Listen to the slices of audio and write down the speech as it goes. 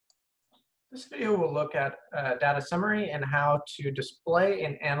This video will look at data summary and how to display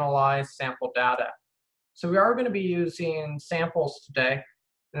and analyze sample data. So we are going to be using samples today.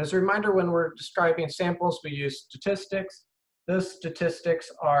 And as a reminder, when we're describing samples, we use statistics. Those statistics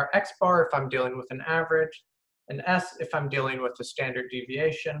are X bar if I'm dealing with an average, an S if I'm dealing with a standard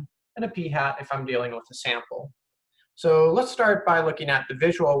deviation, and a P hat if I'm dealing with a sample. So let's start by looking at the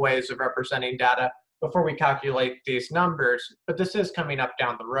visual ways of representing data before we calculate these numbers, but this is coming up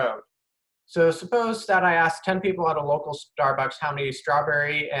down the road. So suppose that I ask 10 people at a local Starbucks how many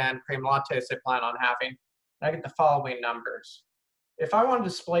strawberry and cream lattes they plan on having, and I get the following numbers. If I want to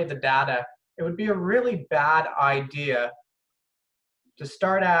display the data, it would be a really bad idea to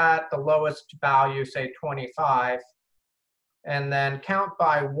start at the lowest value, say 25, and then count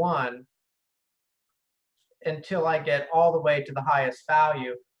by 1 until I get all the way to the highest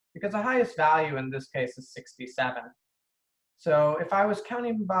value, because the highest value in this case is 67. So if I was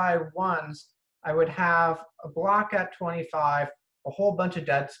counting by ones, I would have a block at 25, a whole bunch of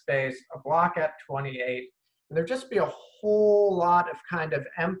dead space, a block at 28, and there'd just be a whole lot of kind of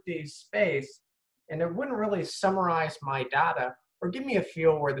empty space, and it wouldn't really summarize my data or give me a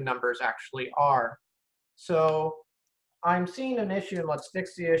feel where the numbers actually are. So I'm seeing an issue, and let's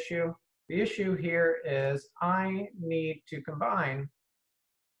fix the issue. The issue here is I need to combine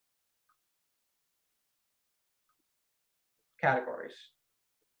categories.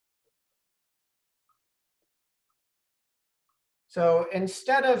 So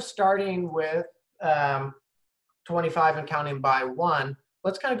instead of starting with 25 and counting by 1,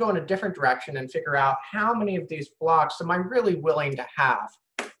 let's kind of go in a different direction and figure out how many of these blocks am I really willing to have.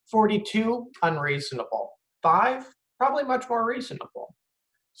 42, unreasonable. 5, probably much more reasonable.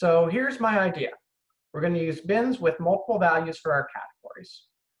 So here's my idea. We're going to use bins with multiple values for our categories.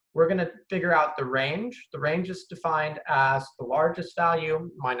 We're going to figure out the range. The range is defined as the largest value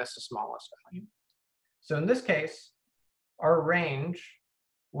minus the smallest value. So in this case, our range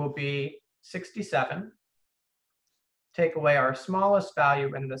will be 67. Take away our smallest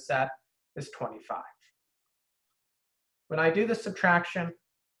value in the set is 25. When I do the subtraction,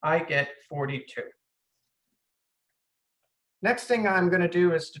 I get 42. Next thing I'm going to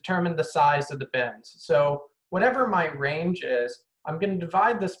do is determine the size of the bins. So whatever my range is, I'm going to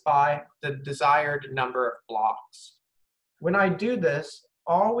divide this by the desired number of blocks. When I do this,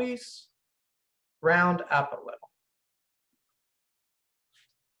 always round up a little.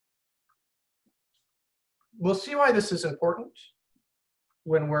 We'll see why this is important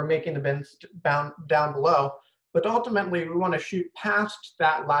when we're making the bins down below, but ultimately we want to shoot past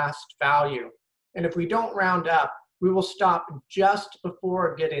that last value. And if we don't round up, we will stop just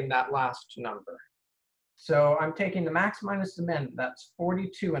before getting that last number. So I'm taking the max minus the min, that's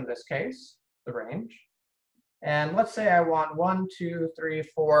 42 in this case, the range. And let's say I want 1, 2, 3,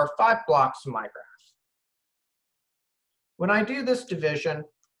 4, 5 blocks in my graph. When I do this division,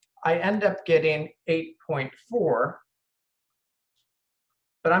 I end up getting 8.4,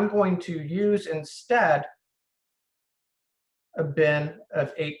 but I'm going to use instead a bin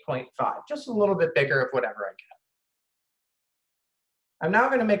of 8.5, just a little bit bigger of whatever I get. I'm now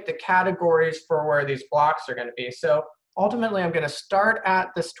going to make the categories for where these blocks are going to be. So ultimately, I'm going to start at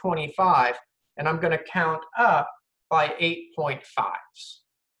this 25, and I'm going to count up by 8.5s.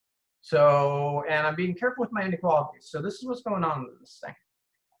 So, and I'm being careful with my inequalities. So this is what's going on with this thing.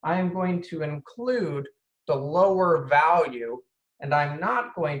 I am going to include the lower value, and I'm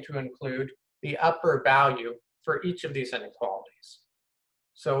not going to include the upper value for each of these inequalities.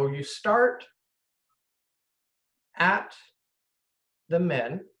 So you start at the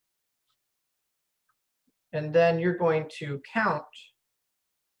min, and then you're going to count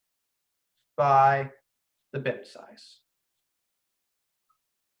by the bin size.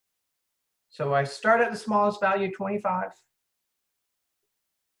 So I start at the smallest value, 25.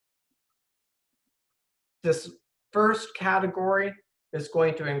 This first category is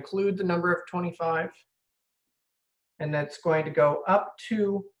going to include the number of 25, and that's going to go up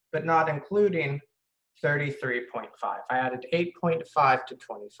to, but not including, 33.5. I added 8.5 to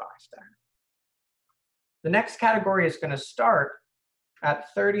 25 there. The next category is going to start at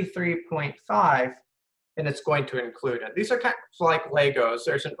 33.5, and it's going to include it. These are kind of like Legos.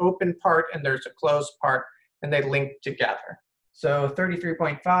 There's an open part and there's a closed part, and they link together. So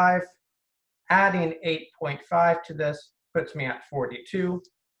 33.5, adding 8.5 to this puts me at 42.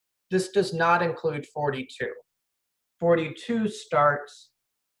 This does not include 42. 42 starts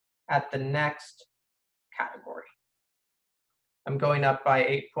at the next category. I'm going up by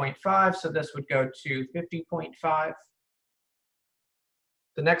 8.5, so this would go to 50.5.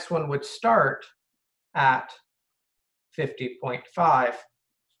 The next one would start at 50.5,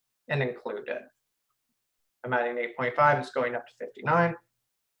 and include it. I'm adding 8.5, it's going up to 59.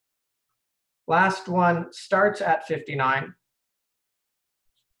 Last one starts at 59,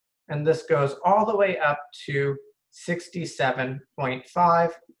 and this goes all the way up to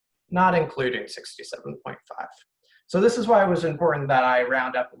 67.5, not including 67.5. So this is why it was important that I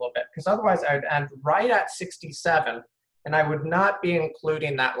round up a little bit, because otherwise I would end right at 67, and I would not be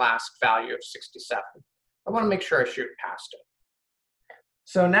including that last value of 67. I want to make sure I shoot past it.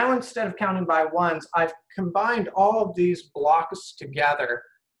 So now instead of counting by ones, I've combined all of these blocks together.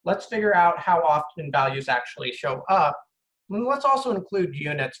 Let's figure out how often values actually show up. And let's also include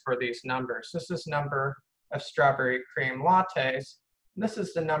units for these numbers. This is number of strawberry cream lattes. This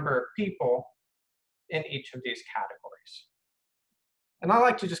is the number of people in each of these categories. And I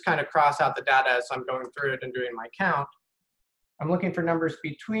like to just kind of cross out the data as I'm going through it and doing my count. I'm looking for numbers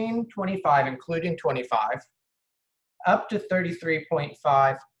between 25, including 25, up to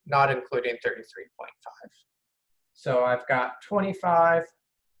 33.5, not including 33.5. So I've got 25,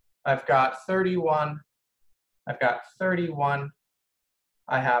 I've got 31, I've got 31,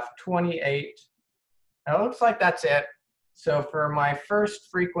 I have 28. And it looks like that's it. So for my first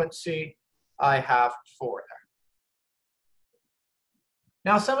frequency, I have 4 there.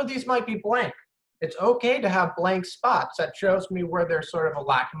 Now some of these might be blank. It's okay to have blank spots. That shows me where there's sort of a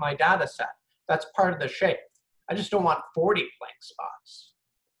lack in my data set. That's part of the shape. I just don't want 40 blank spots.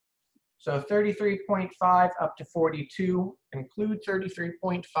 So 33.5 up to 42, include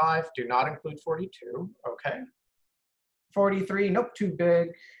 33.5, do not include 42, okay. 43, nope, too big.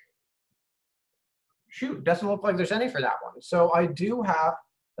 Shoot, doesn't look like there's any for that one. So I do have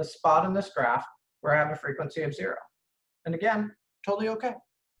a spot in this graph where I have a frequency of 0. And again, totally okay.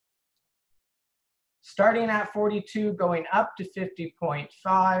 Starting at 42, going up to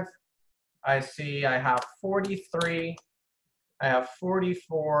 50.5, I see I have 43, I have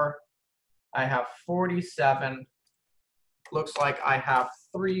 44, I have 47. Looks like I have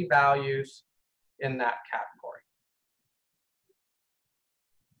 3 values in that category.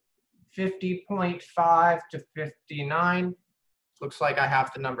 50.5 to 59, looks like I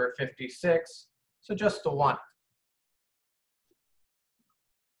have the number 56, so just the 1.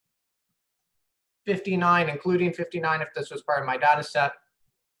 59, including 59 if this was part of my data set,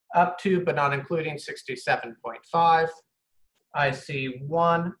 up to but not including 67.5. I see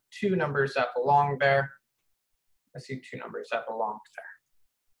 1, 2 numbers that belong there. I see 2 numbers that belong there.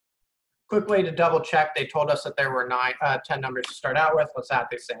 Quick way to double check, they told us that there were 10 numbers to start out with. Let's add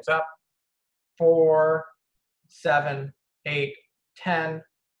these things up. 4, 7, 8, 10.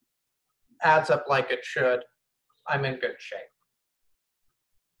 Adds up like it should. I'm in good shape.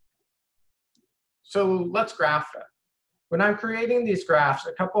 So let's graph it. When I'm creating these graphs,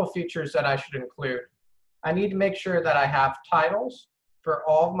 a couple of features that I should include. I need to make sure that I have titles for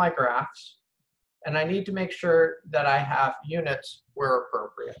all of my graphs, and I need to make sure that I have units where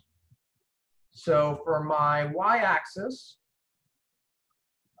appropriate. So for my y-axis,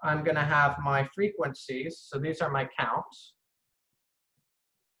 I'm going to have my frequencies. So these are my counts.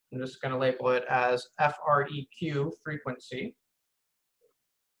 I'm just going to label it as FREQ, frequency.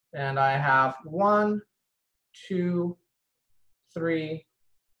 And I have 1, 2, 3,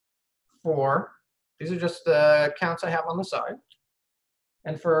 4. These are just the counts I have on the side.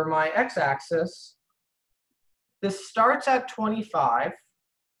 And for my x-axis, this starts at 25.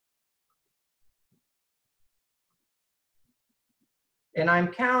 And I'm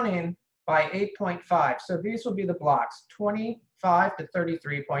counting by 8.5. So these will be the blocks, 25 to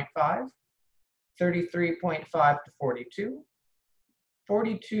 33.5, 33.5 to 42,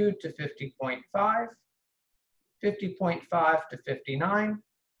 42 to 50.5, 50.5 to 59,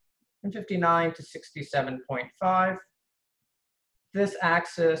 and 59 to 67.5. This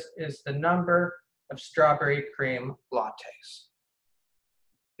axis is the number of strawberry cream lattes.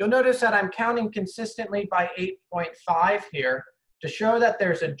 You'll notice that I'm counting consistently by 8.5 here to show that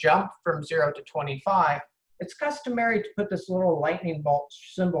there's a jump from 0 to 25. It's customary to put this little lightning bolt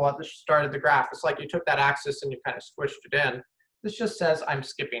symbol at the start of the graph. It's like you took that axis and you kind of squished it in. This just says I'm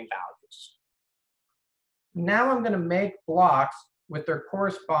skipping values. Now I'm going to make blocks with their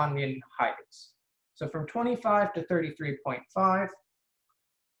corresponding heights. So from 25 to 33.5,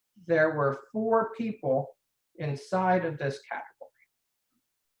 there were 4 people inside of this category.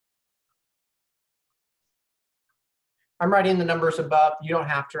 I'm writing the numbers above. You don't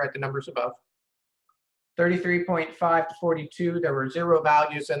have to write the numbers above. 33.5 to 42, there were 0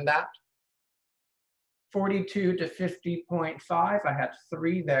 values in that. 42 to 50.5, I had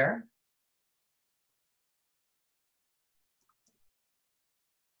 3 there.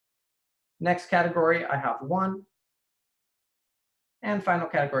 Next category, I have 1. And final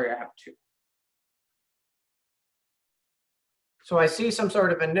category, I have 2. So I see some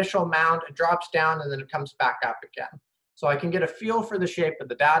sort of initial mound, it drops down, and then it comes back up again. So I can get a feel for the shape of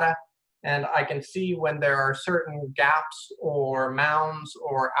the data, and I can see when there are certain gaps or mounds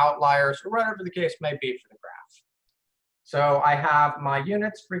or outliers or whatever the case may be for the graph. So I have my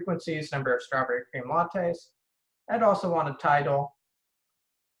units, frequencies, number of strawberry cream lattes. I'd also want a title.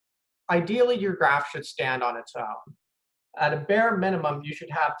 Ideally, your graph should stand on its own. At a bare minimum, you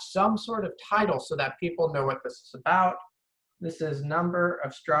should have some sort of title so that people know what this is about. This is number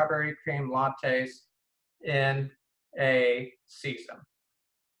of strawberry cream lattes in a season.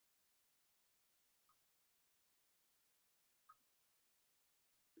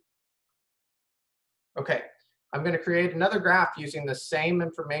 Okay, I'm going to create another graph using the same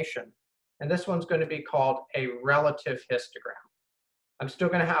information. And this one's going to be called a relative histogram. I'm still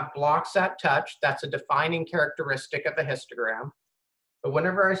going to have blocks at touch. That's a defining characteristic of a histogram. But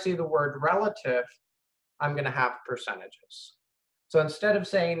whenever I see the word relative, I'm going to have percentages. So instead of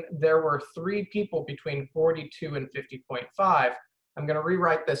saying there were 3 people between 42 and 50.5, I'm going to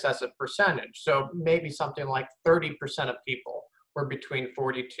rewrite this as a percentage. So maybe something like 30% of people were between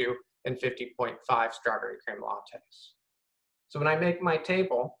 42 and 50.5 strawberry cream lattes. So when I make my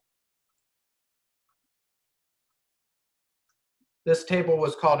table, this table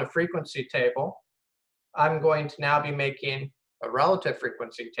was called a frequency table. I'm going to now be making a relative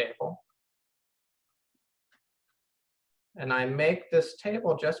frequency table. And I make this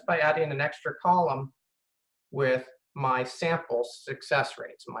table just by adding an extra column with my sample success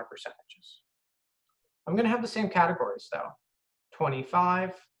rates, my percentages. I'm going to have the same categories though,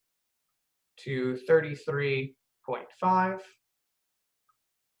 25 to 33.5.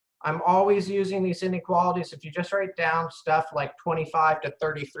 I'm always using these inequalities. If you just write down stuff like 25 to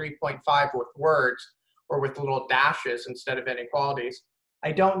 33.5 with words or with little dashes instead of inequalities,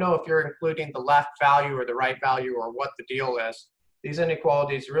 I don't know if you're including the left value or the right value or what the deal is. These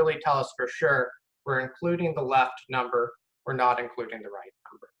inequalities really tell us for sure we're including the left number, we're not including the right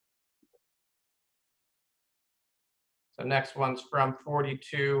number. So next one's from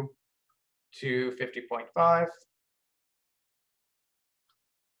 42 to 50.5.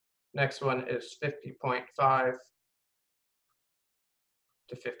 Next one is 50.5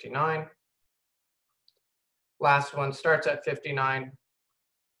 to 59. Last one starts at 59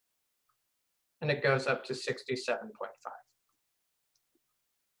 and it goes up to 67.5.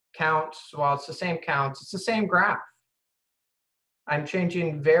 Counts, well, it's the same counts, it's the same graph. I'm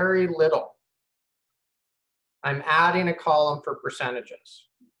changing very little. I'm adding a column for percentages.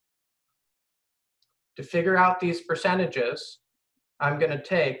 To figure out these percentages, I'm going to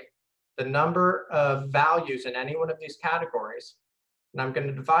take the number of values in any one of these categories, and I'm going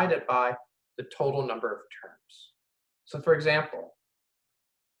to divide it by the total number of terms. So for example,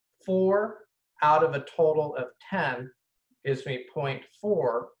 4 out of a total of 10 gives me 0.4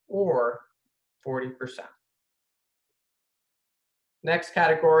 or 40%. Next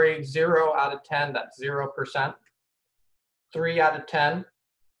category, 0 out of 10, that's 0%. 3 out of 10,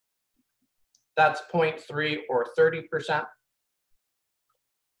 that's 0.3 or 30%.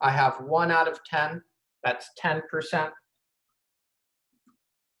 I have 1 out of 10, that's 10%.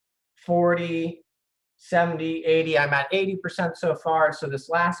 40, 70, 80, I'm at 80% so far, so this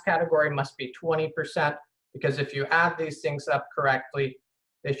last category must be 20%, because if you add these things up correctly,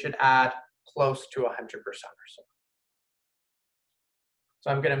 they should add close to 100% or so. So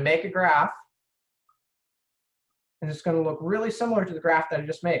I'm going to make a graph, and it's going to look really similar to the graph that I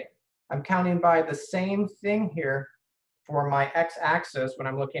just made. I'm counting by the same thing here for my x-axis when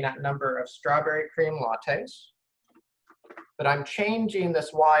I'm looking at number of strawberry cream lattes. But I'm changing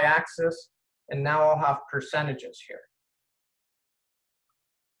this y-axis, and now I'll have percentages here.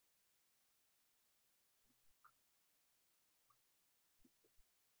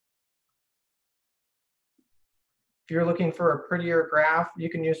 If you're looking for a prettier graph, you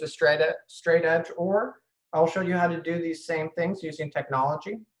can use a straight edge, or I'll show you how to do these same things using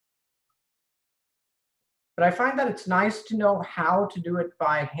technology. But I find that it's nice to know how to do it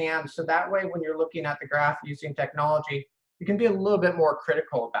by hand, so that way when you're looking at the graph using technology, you can be a little bit more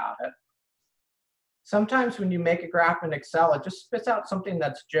critical about it. Sometimes when you make a graph in Excel, it just spits out something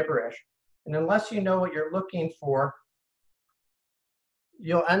that's gibberish. And unless you know what you're looking for,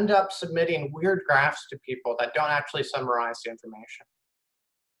 you'll end up submitting weird graphs to people that don't actually summarize the information.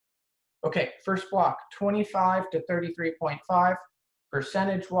 Okay, first block, 25 to 33.5.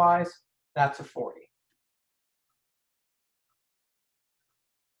 Percentage-wise, that's a 40.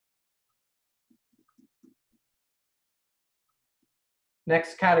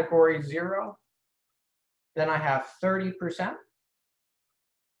 Next category, 0. Then I have 30%.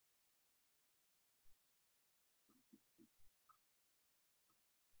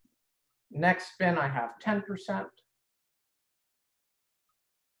 Next bin, I have 10%.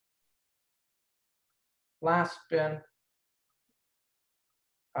 Last bin,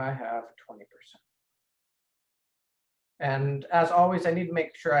 I have 20%. And as always, I need to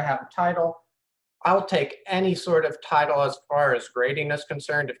make sure I have a title. I'll take any sort of title as far as grading is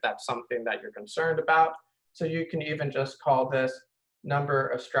concerned, if that's something that you're concerned about. So you can even just call this number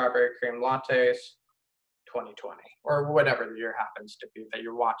of strawberry cream lattes 2020, or whatever the year happens to be that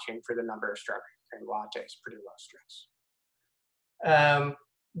you're watching for the number of strawberry cream lattes, pretty low stress.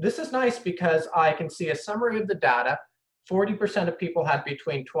 This is nice because I can see a summary of the data. 40% of people had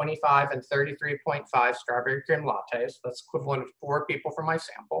between 25 and 33.5 strawberry cream lattes. That's equivalent of 4 people from my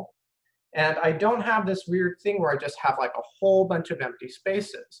sample. And I don't have this weird thing where I just have like a whole bunch of empty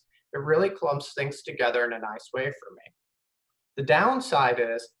spaces. It really clumps things together in a nice way for me. The downside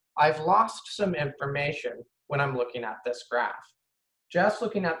is I've lost some information when I'm looking at this graph. Just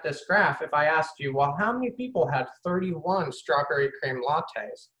looking at this graph, if I asked you, well, how many people had 31 strawberry cream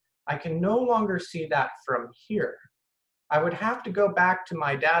lattes? I can no longer see that from here. I would have to go back to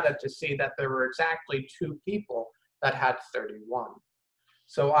my data to see that there were exactly 2 people that had 31.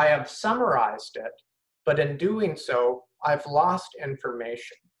 So I have summarized it, but in doing so, I've lost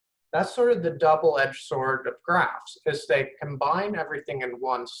information. That's sort of the double-edged sword of graphs, is they combine everything in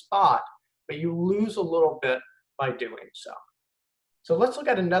one spot, but you lose a little bit by doing so. So let's look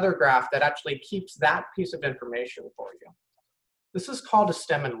at another graph that actually keeps that piece of information for you. This is called a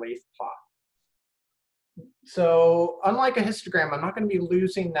stem and leaf plot. So unlike a histogram, I'm not going to be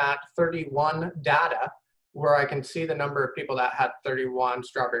losing that 31 data where I can see the number of people that had 31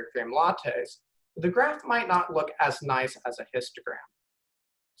 strawberry cream lattes. The graph might not look as nice as a histogram.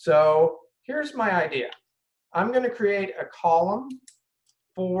 So here's my idea. I'm going to create a column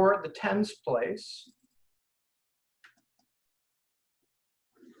for the tens place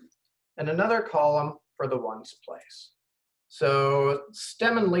and another column for the ones place. So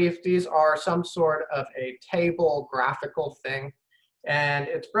stem and leaf, these are some sort of a table graphical thing, and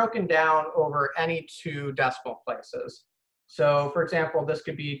it's broken down over any 2 decimal places. So for example, this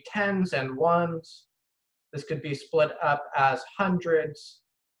could be tens and ones. This could be split up as hundreds,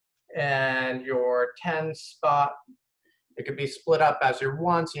 and your tens spot, it could be split up as your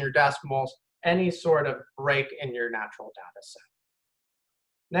ones and your decimals, any sort of break in your natural data set.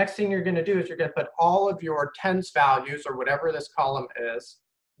 Next thing you're going to do is you're going to put all of your tens values, or whatever this column is,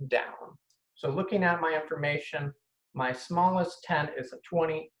 down. So looking at my information, my smallest 10 is a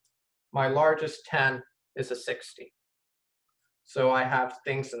 20. My largest 10 is a 60. So I have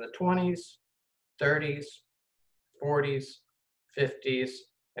things in the 20s, 30s, 40s, 50s,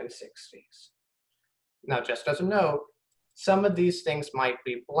 and 60s. Now, just as a note, some of these things might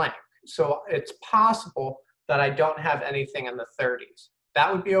be blank. So it's possible that I don't have anything in the 30s. That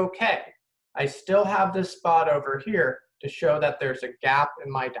would be okay. I still have this spot over here to show that there's a gap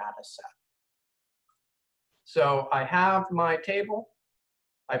in my data set. So I have my table.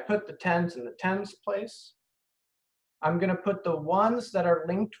 I put the tens in the tens place. I'm going to put the ones that are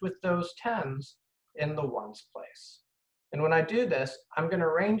linked with those tens in the ones place. And when I do this, I'm going to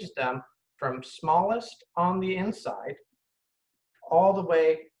arrange them from smallest on the inside all the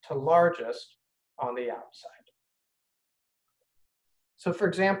way to largest on the outside. So for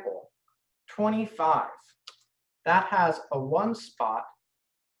example, 25, that has a 1 spot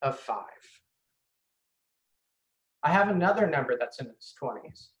of 5. I have another number that's in its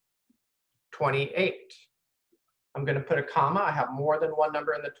 20s, 28. I'm going to put a comma. I have more than one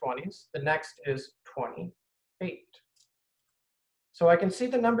number in the 20s. The next is 28. So I can see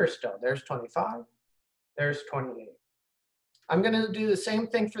the numbers still. There's 25. There's 28. I'm going to do the same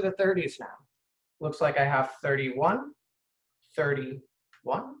thing for the 30s now. Looks like I have 31,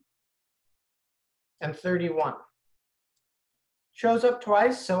 31, and 31. Shows up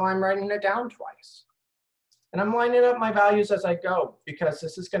twice, so I'm writing it down twice. And I'm lining up my values as I go, because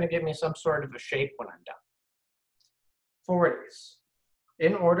this is going to give me some sort of a shape when I'm done. 40s.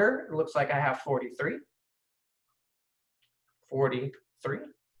 In order, it looks like I have 43. 43.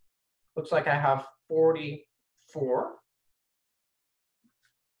 Looks like I have 44.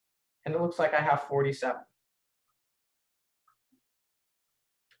 And it looks like I have 47.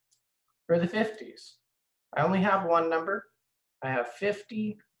 For the 50s, I only have one number. I have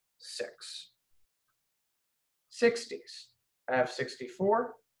 56. 60s, I have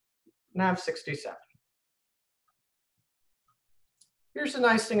 64, and I have 67. Here's the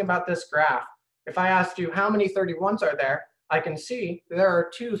nice thing about this graph. If I asked you how many 31s are there, I can see there are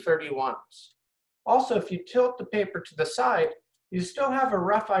 2 31s. Also, if you tilt the paper to the side, you still have a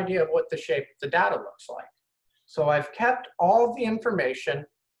rough idea of what the shape of the data looks like. So I've kept all of the information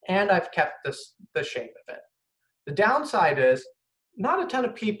and I've kept the shape of it. The downside is not a ton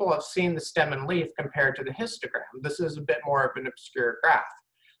of people have seen the stem and leaf compared to the histogram. This is a bit more of an obscure graph.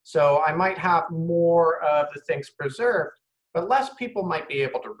 So I might have more of the things preserved, but less people might be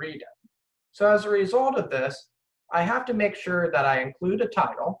able to read it. So as a result of this, I have to make sure that I include a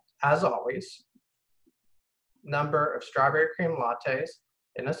title, as always, number of strawberry cream lattes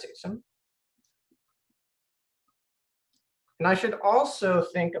in a season. And I should also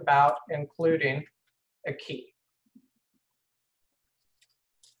think about including a key.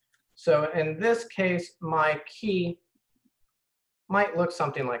 So in this case, my key might look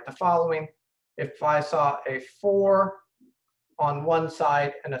something like the following. If I saw a 4 on one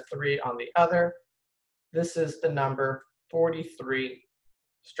side and a 3 on the other, this is the number 43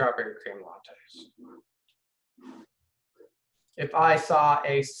 strawberry cream lattes. If I saw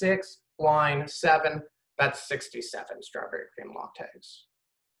a 6, line 7, that's 67 strawberry cream lattes.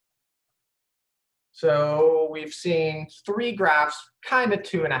 So we've seen 3 graphs, kind of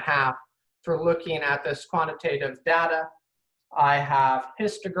 2.5, for looking at this quantitative data. I have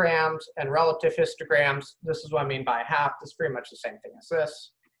histograms and relative histograms. This is what I mean by half. This is pretty much the same thing as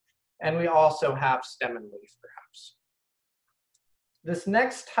this. And we also have stem and leaf graphs. This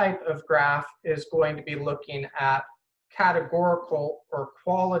next type of graph is going to be looking at categorical or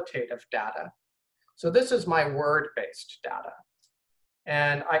qualitative data. So this is my word-based data.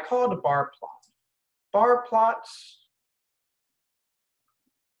 And I call it a bar plot. Bar plots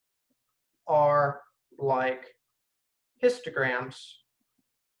are like histograms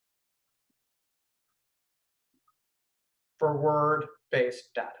for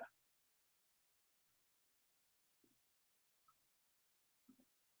word-based data.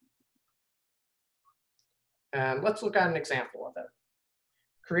 And let's look at an example of it.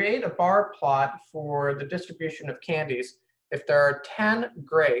 Create a bar plot for the distribution of candies if there are 10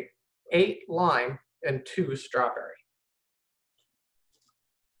 grape, 8 lime, and 2 strawberry.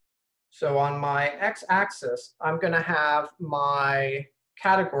 So on my x-axis, I'm going to have my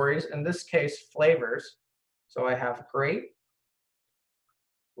categories, in this case, flavors. So I have grape,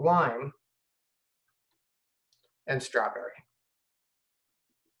 lime, and strawberry.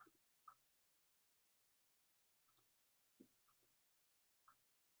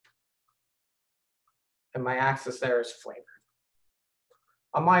 And my axis there is flavor.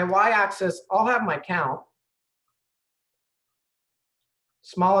 On my y-axis, I'll have my count.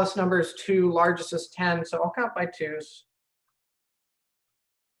 Smallest number is 2, largest is 10, so I'll count by 2s.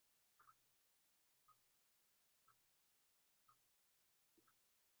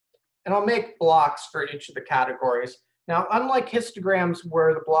 And I'll make blocks for each of the categories. Now, unlike histograms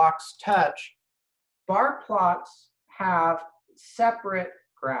where the blocks touch, bar plots have separate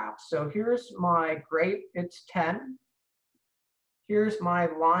graphs. So here's my grape, it's 10. Here's my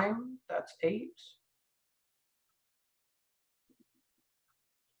lime, that's 8.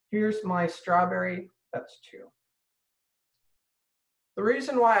 Here's my strawberry, that's 2. The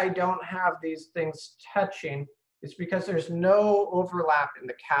reason why I don't have these things touching is because there's no overlap in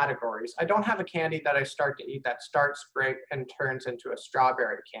the categories. I don't have a candy that I start to eat that starts grape and turns into a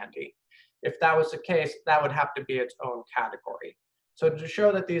strawberry candy. If that was the case, that would have to be its own category. So to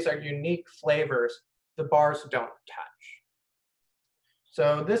show that these are unique flavors, the bars don't touch.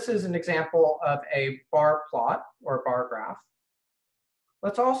 So this is an example of a bar plot or bar graph.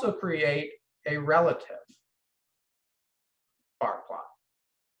 Let's also create a relative bar plot.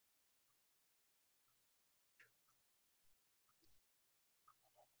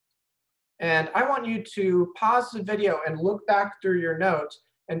 And I want you to pause the video and look back through your notes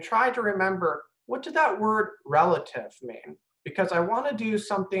and try to remember, what did that word relative mean? Because I want to do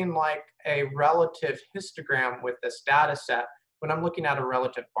something like a relative histogram with this data set when I'm looking at a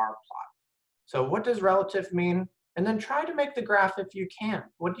relative bar plot. So what does relative mean? And then try to make the graph if you can.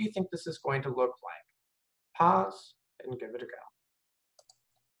 What do you think this is going to look like? Pause and give it a go.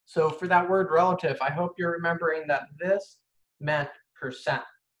 So for that word relative, I hope you're remembering that this meant percent.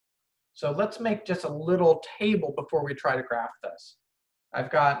 So let's make just a little table before we try to graph this. I've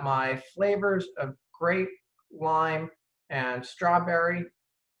got my flavors of grape, lime, and strawberry.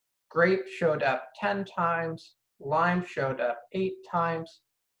 Grape showed up 10 times, lime showed up 8 times,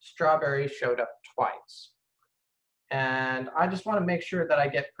 strawberry showed up twice. And I just want to make sure that I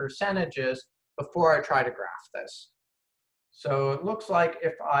get percentages before I try to graph this. So it looks like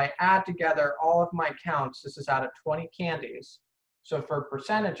if I add together all of my counts, this is out of 20 candies. So for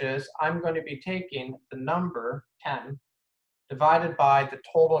percentages, I'm going to be taking the number 10 divided by the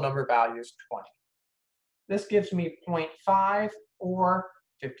total number values 20. This gives me 0.5 or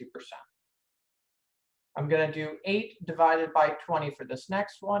 50%. I'm going to do 8 divided by 20 for this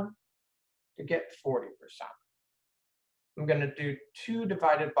next one to get 40%. I'm going to do 2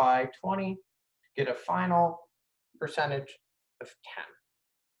 divided by 20 to get a final percentage of 10.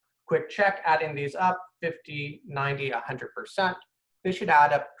 Quick check, adding these up, 50, 90, 100%. They should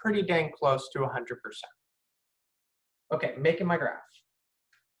add up pretty dang close to 100%. Okay, making my graph.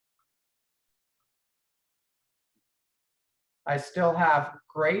 I still have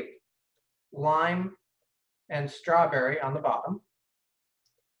grape, lime, and strawberry on the bottom.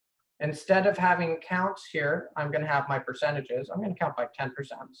 Instead of having counts here, I'm going to have my percentages. I'm going to count by 10%.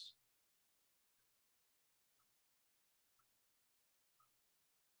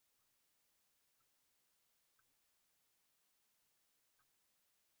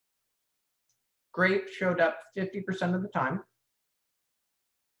 Grape showed up 50% of the time.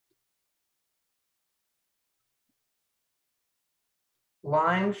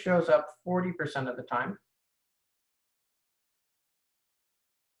 Lime shows up 40% of the time.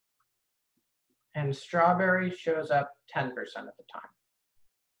 And strawberry shows up 10% of the time.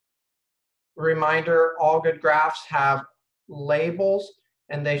 Reminder, all good graphs have labels,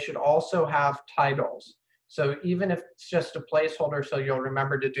 and they should also have titles. So even if it's just a placeholder, so you'll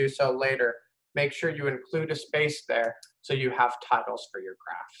remember to do so later, make sure you include a space there so you have titles for your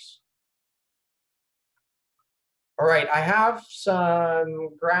graphs. All right, I have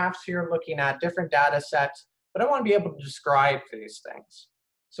some graphs here looking at different data sets, but I want to be able to describe these things.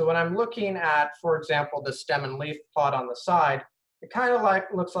 So when I'm looking at, for example, the stem and leaf plot on the side, it kind of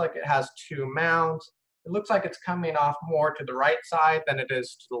looks like it has 2 mounds. It looks like it's coming off more to the right side than it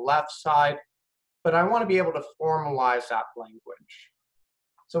is to the left side, but I want to be able to formalize that language.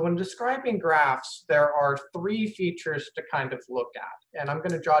 So when describing graphs, there are 3 features to kind of look at, and I'm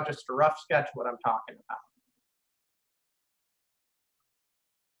going to draw just a rough sketch of what I'm talking about.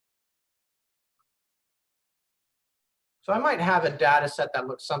 So I might have a data set that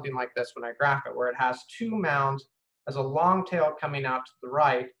looks something like this when I graph it, where it has 2 mounds, has a long tail coming out to the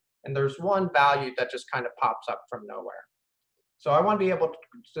right, and there's one value that just kind of pops up from nowhere. So I want to be able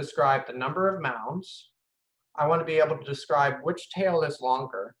to describe the number of mounds. I want to be able to describe which tail is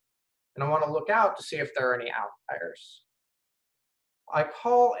longer, and I want to look out to see if there are any outliers. I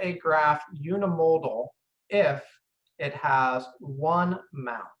call a graph unimodal if it has 1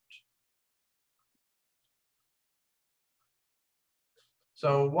 mound.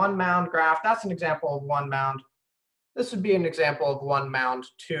 So 1 mound graph, that's an example of 1 mound. This would be an example of 1 mound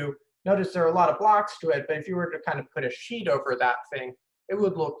too. Notice there are a lot of blocks to it, but if you were to kind of put a sheet over that thing, it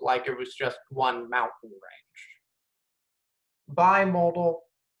would look like it was just 1 mountain range. Bimodal,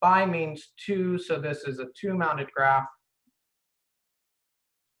 bi means 2, so this is a 2-mounded graph.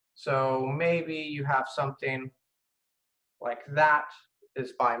 So maybe you have something like that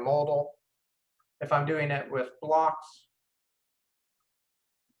is bimodal. If I'm doing it with blocks,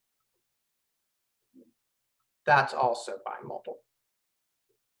 that's also bimodal.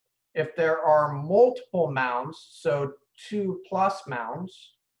 If there are multiple mounds, so 2+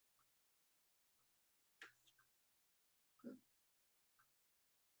 mounds,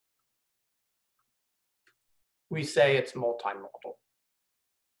 we say it's multimodal.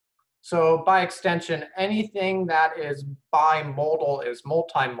 So by extension, anything that is bimodal is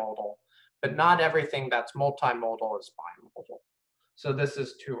multimodal, but not everything that's multimodal is bimodal. So this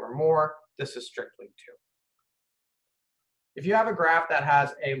is 2 or more, this is strictly 2. If you have a graph that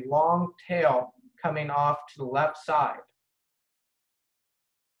has a long tail coming off to the left side,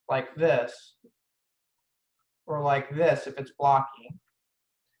 like this, or like this if it's blocking,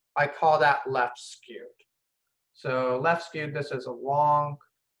 I call that left skewed. So left skewed, this is a long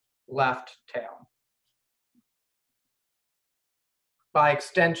left tail. By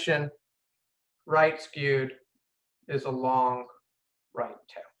extension, right skewed is a long right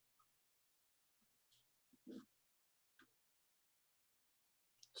tail.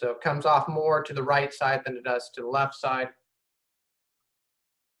 So it comes off more to the right side than it does to the left side.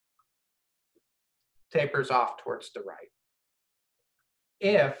 Tapers off towards the right.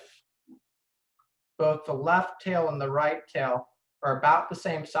 If both the left tail and the right tail are about the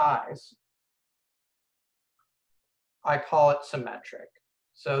same size, I call it symmetric.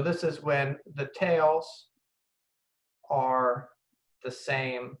 So this is when the tails are the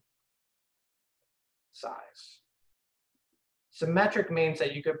same size. Symmetric means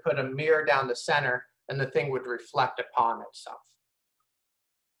that you could put a mirror down the center and the thing would reflect upon itself.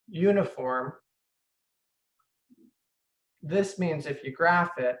 Uniform, this means if you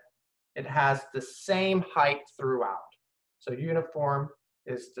graph it, it has the same height throughout. So uniform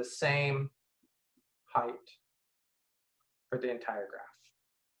is the same height for the entire graph.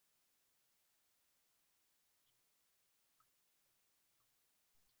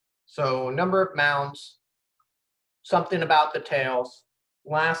 So number of mounds, something about the tails.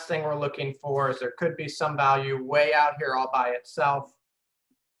 Last thing we're looking for is there could be some value way out here all by itself.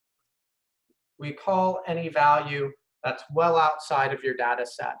 We call any value that's well outside of your data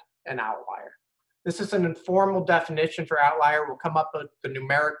set an outlier. This is an informal definition for outlier. We'll come up with the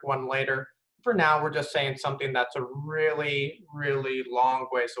numeric one later. For now, we're just saying something that's a really, really long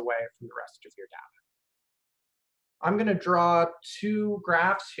ways away from the rest of your data. I'm going to draw two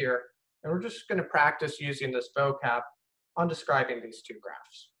graphs here, and we're just going to practice using this vocab on describing these two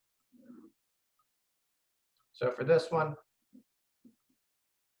graphs. So for this one,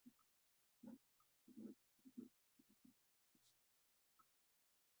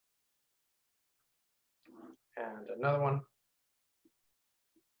 and another one.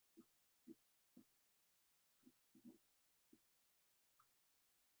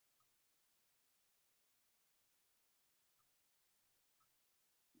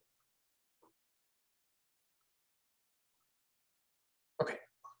 Okay.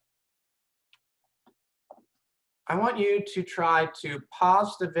 I want you to try to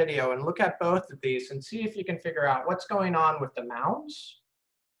pause the video and look at both of these and see if you can figure out what's going on with the mounds,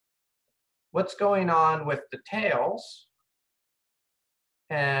 what's going on with the tails,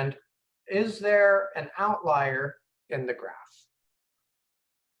 and is there an outlier in the graph?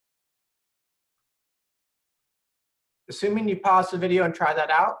 Assuming you pause the video and try that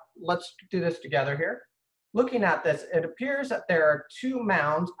out, let's do this together here. Looking at this, it appears that there are two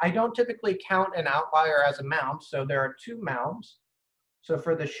mounds. I don't typically count an outlier as a mound, so there are two mounds. So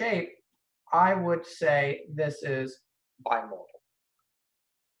for the shape, I would say this is bimodal.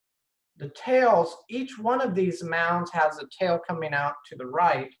 The tails, each one of these mounds has a tail coming out to the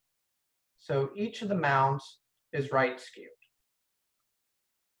right, so each of the mounds is right skewed.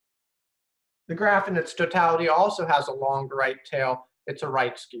 The graph in its totality also has a long right tail. It's a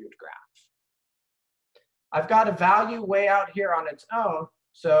right skewed graph. I've got a value way out here on its own,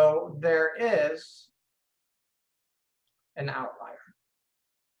 so there is an outlier.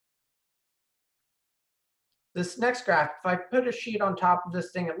 This next graph, if I put a sheet on top of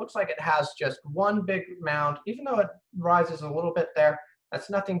this thing, it looks like it has just one big mound. Even though it rises a little bit there, that's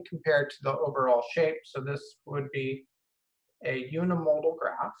nothing compared to the overall shape. So this would be a unimodal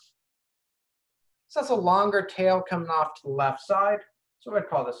graph. This has a longer tail coming off to the left side, so I'd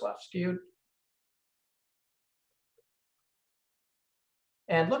call this left skewed.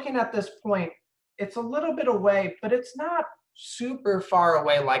 And looking at this point, it's a little bit away, but it's not super far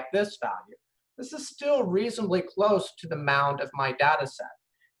away like this value. This is still reasonably close to the mound of my data set.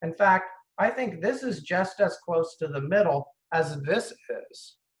 In fact, I think this is just as close to the middle as this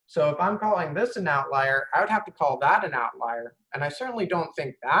is. So if I'm calling this an outlier, I would have to call that an outlier. And I certainly don't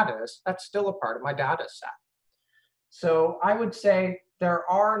think that is. That's still a part of my data set. So I would say there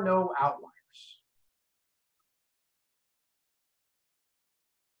are no outliers.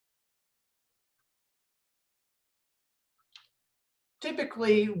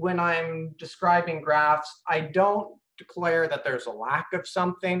 Typically, when I'm describing graphs, I don't declare that there's a lack of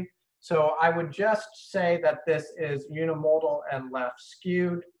something. So I would just say that this is unimodal and left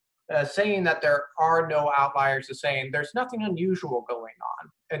skewed. Saying that there are no outliers is saying there's nothing unusual going on.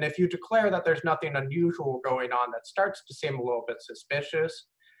 And if you declare that there's nothing unusual going on, that starts to seem a little bit suspicious.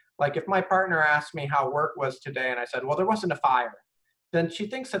 Like if my partner asked me how work was today and I said, well, there wasn't a fire, then she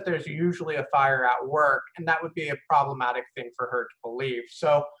thinks that there's usually a fire at work, and that would be a problematic thing for her to believe.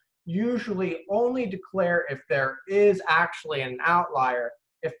 So usually only declare if there is actually an outlier.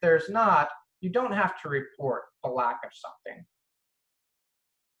 If there's not, you don't have to report the lack of something.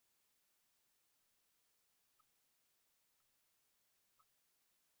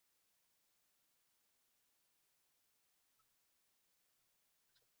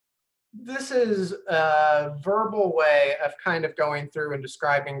 This is a verbal way of kind of going through and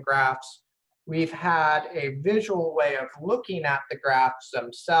describing graphs. We've had a visual way of looking at the graphs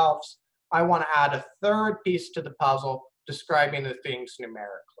themselves. I want to add a third piece to the puzzle, describing the things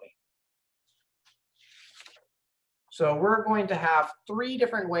numerically. So we're going to have three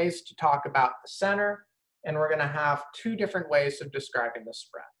different ways to talk about the center, and we're going to have two different ways of describing the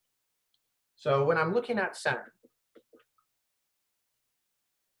spread. So when I'm looking at center,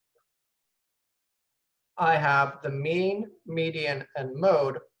 I have the mean, median, and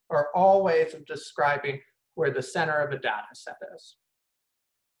mode are all ways of describing where the center of a data set is.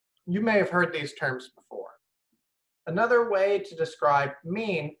 You may have heard these terms before. Another way to describe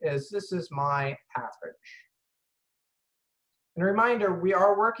mean is this is my average. And a reminder, we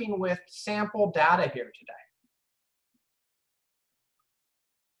are working with sample data here today.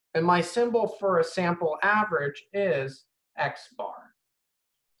 And my symbol for a sample average is X bar.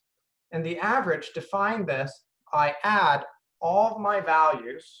 And the average, to find this, I add all of my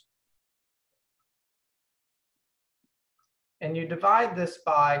values, and you divide this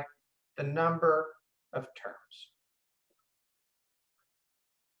by the number of terms.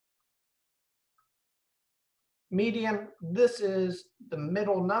 Median, this is the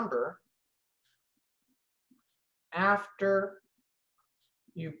middle number after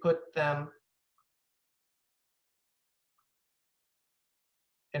you put them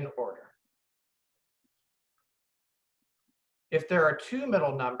in order. If there are two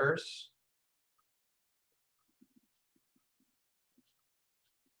middle numbers,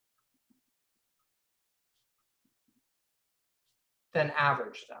 then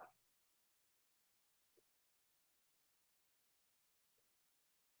average them.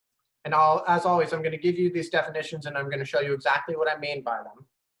 And as always, I'm going to give you these definitions and I'm going to show you exactly what I mean by them.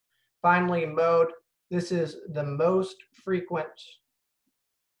 Finally, mode, this is the most frequent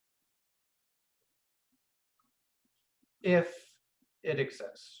if it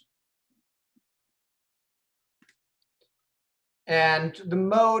exists. And the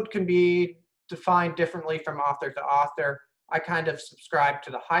mode can be defined differently from author to author. I kind of subscribe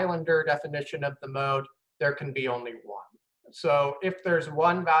to the Highlander definition of the mode. There can be only one. So if there's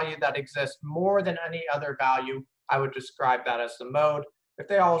one value that exists more than any other value, I would describe that as the mode. If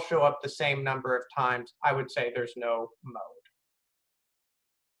they all show up the same number of times, I would say there's no mode.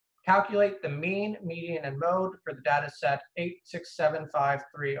 Calculate the mean, median, and mode for the data set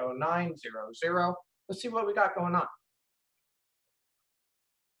 867530900. Let's see what we got going on.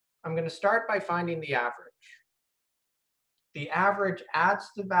 I'm going to start by finding the average. The average adds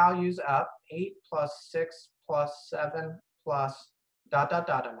the values up, 8 plus 6 plus 7 plus ...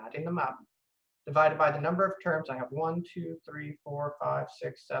 I'm adding them up. Divided by the number of terms, I have 1, 2, 3, 4, 5,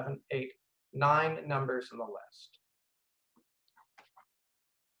 6, 7, 8, 9 numbers in the list.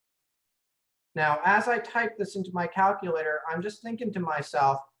 Now, as I type this into my calculator, I'm just thinking to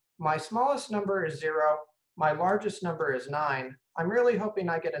myself, my smallest number is 0, my largest number is 9. I'm really hoping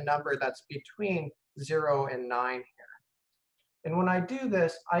I get a number that's between 0 and 9 here. And when I do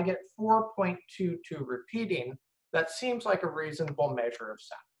this, I get 4.22 repeating. That seems like a reasonable measure of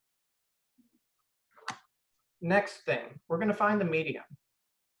center. Next thing, we're going to find the median.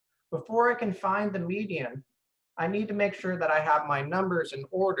 Before I can find the median, I need to make sure that I have my numbers in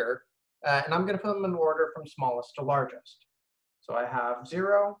order, and I'm going to put them in order from smallest to largest. So I have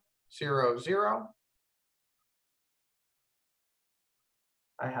 0, 0, 0.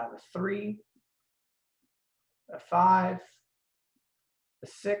 I have a 3, a 5, a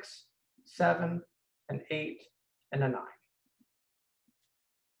 6, 7, an 8, and a 9.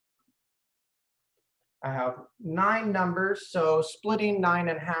 I have 9 numbers, so splitting 9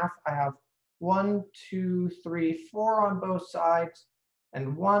 in half, I have 1, 2, 3, 4 on both sides,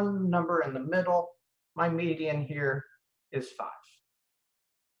 and 1 number in the middle. My median here is 5.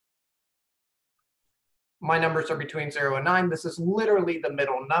 My numbers are between 0 and 9. This is literally the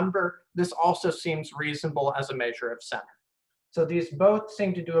middle number. This also seems reasonable as a measure of center. So these both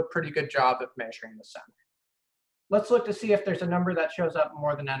seem to do a pretty good job of measuring the center. Let's look to see if there's a number that shows up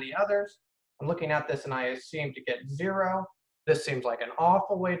more than any others. I'm looking at this and I seem to get 0. This seems like an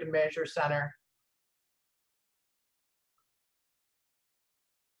awful way to measure center.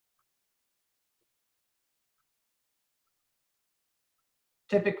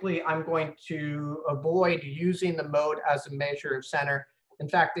 Typically, I'm going to avoid using the mode as a measure of center. In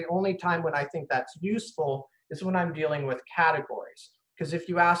fact, the only time when I think that's useful is when I'm dealing with categories. Because if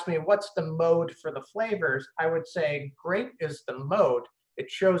you ask me what's the mode for the flavors, I would say grape is the mode. It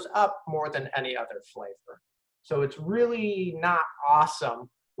shows up more than any other flavor. So it's really not awesome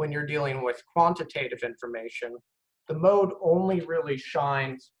when you're dealing with quantitative information. The mode only really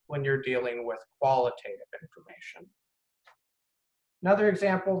shines when you're dealing with qualitative information. Another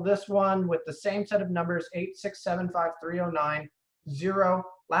example, this one with the same set of numbers, 8675309, 0.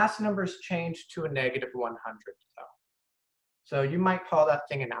 Last numbers changed to a negative 100 though. So you might call that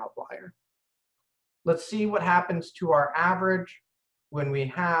thing an outlier. Let's see what happens to our average when we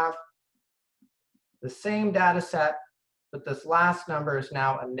have the same data set, but this last number is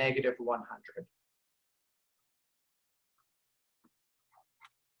now a negative 100.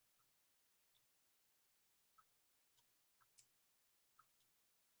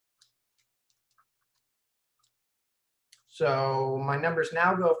 So my numbers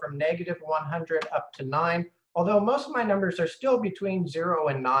now go from negative 100 up to 9. Although most of my numbers are still between 0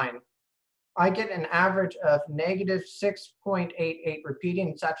 and 9. I get an average of negative 6.88 repeating.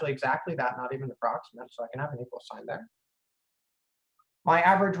 It's actually exactly that, not even approximate, so I can have an equal sign there. My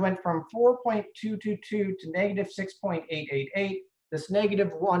average went from 4.222 to negative 6.888. this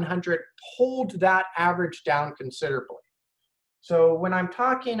negative 100 pulled that average down considerably. So when I'm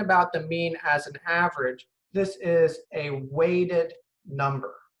talking about the mean as an average, this is a weighted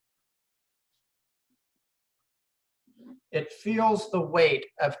number. It feels the weight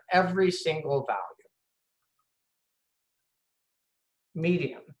of every single value.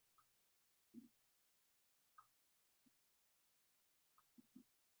 Median.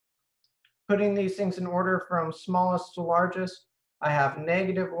 Putting these things in order from smallest to largest, I have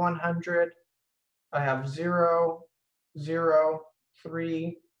negative 100, I have 0, 0,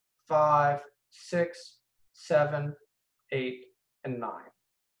 3, 5, 6, 7, 8, and 9.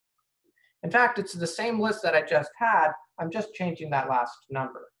 In fact, it's the same list that I just had, I'm just changing that last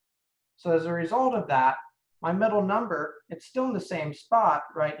number. So as a result of that, my middle number, it's still in the same spot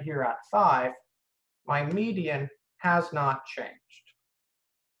right here at 5. My median has not changed.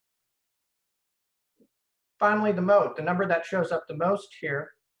 Finally, the mode, the number that shows up the most here,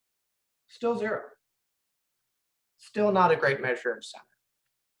 still 0. Still not a great measure of center.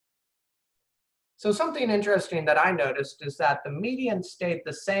 So something interesting that I noticed is that the median stayed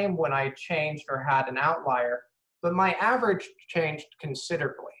the same when I changed or had an outlier, but my average changed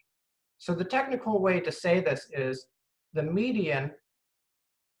considerably. So the technical way to say this is the median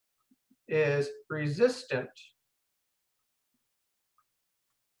is resistant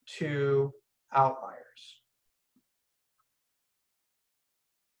to outliers.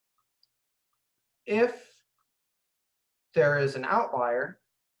 If there is an outlier,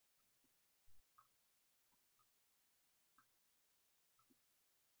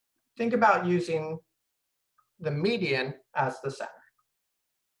 think about using the median as the center.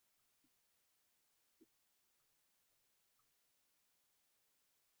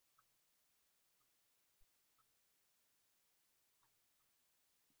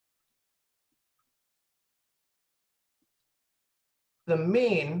 The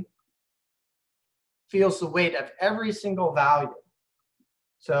mean feels the weight of every single value,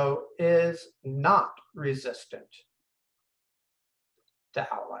 so is not resistant to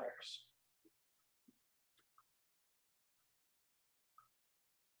outliers.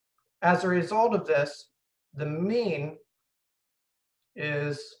 As a result of this, the mean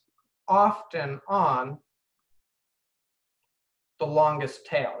is often on the longest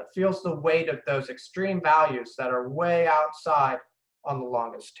tail. It feels the weight of those extreme values that are way outside on the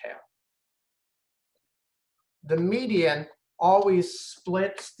longest tail. The median always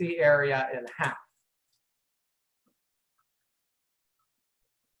splits the area in half.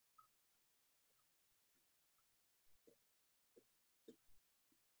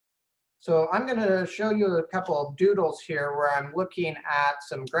 So I'm going to show you a couple of doodles here where I'm looking at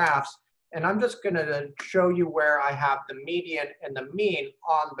some graphs, and I'm just going to show you where I have the median and the mean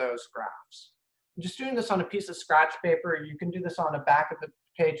on those graphs. I'm just doing this on a piece of scratch paper. You can do this on the back of the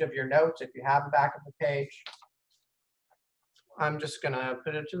page of your notes if you have the back of the page. I'm just going to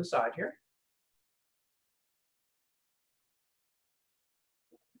put it to the side here.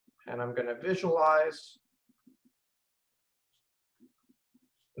 And I'm going to visualize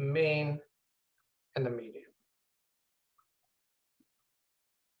the mean and the median.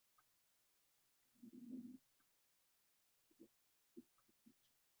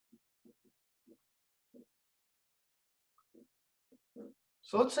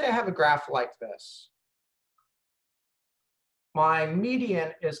 So let's say I have a graph like this. My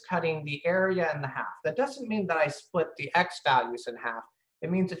median is cutting the area in half. That doesn't mean that I split the x values in half.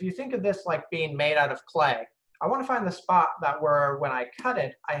 It means if you think of this like being made out of clay, I want to find the spot that where when I cut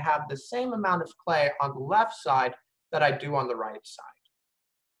it, I have the same amount of clay on the left side that I do on the right side.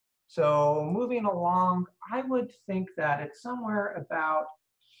 So moving along, I would think that it's somewhere about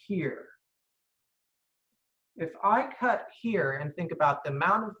here. If I cut here and think about the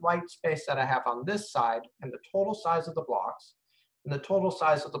amount of white space that I have on this side and the total size of the blocks, and the total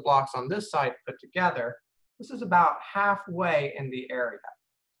size of the blocks on this side put together, this is about halfway in the area.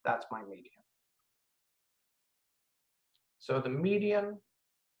 That's my median. So the median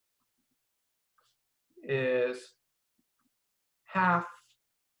is half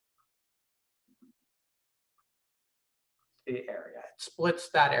the area. It splits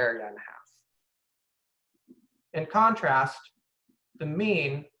that area in half. In contrast, the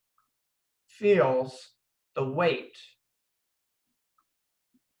mean feels the weight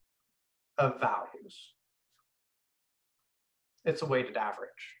of values. It's a weighted average.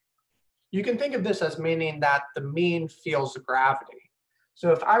 You can think of this as meaning that the mean feels gravity.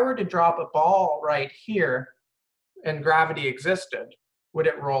 So if I were to drop a ball right here and gravity existed, would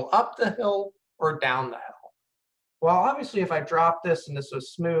it roll up the hill or down the hill? Well, obviously, if I dropped this and this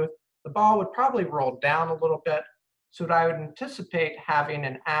was smooth, the ball would probably roll down a little bit. So that I would anticipate having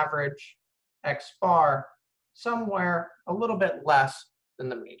an average X bar somewhere a little bit less than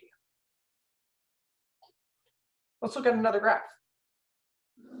the median. Let's look at another graph.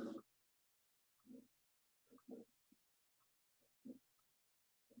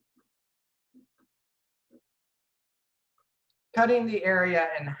 Cutting the area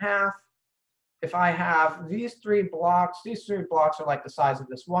in half, if I have these three blocks are like the size of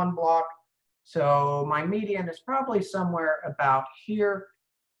this one block. So my median is probably somewhere about here,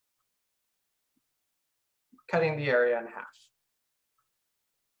 cutting the area in half.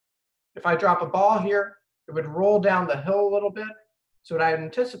 If I drop a ball here, it would roll down the hill a little bit. So I would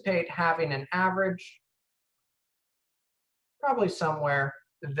anticipate having an average, probably somewhere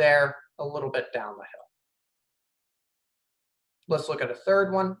there, a little bit down the hill. Let's look at a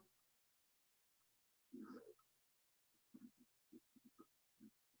third one.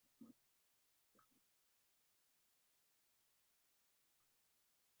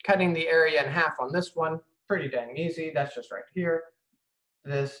 Cutting the area in half on this one, pretty dang easy. That's just right here.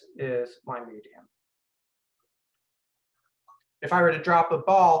 This is my median. If I were to drop a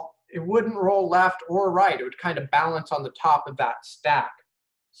ball, it wouldn't roll left or right. It would kind of balance on the top of that stack.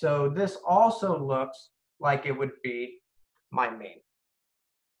 So this also looks like it would be my mean.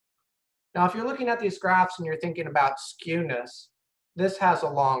 Now, if you're looking at these graphs and you're thinking about skewness, this has a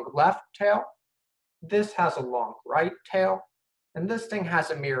long left tail, this has a long right tail, and this thing has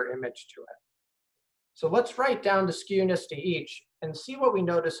a mirror image to it. So let's write down the skewness to each and see what we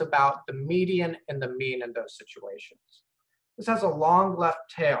notice about the median and the mean in those situations. This has a long left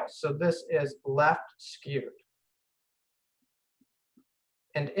tail, so this is left skewed.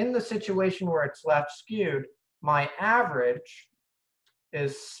 And in the situation where it's left skewed, my average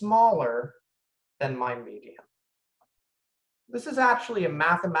is smaller than my median. This is actually a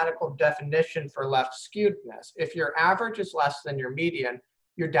mathematical definition for left skewedness. If your average is less than your median,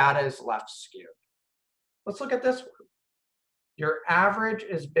 your data is left skewed. Let's look at this one. Your average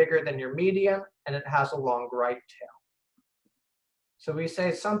is bigger than your median, and it has a long right tail. So we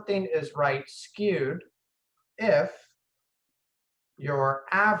say something is right skewed if your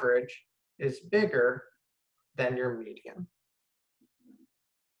average is bigger than your median.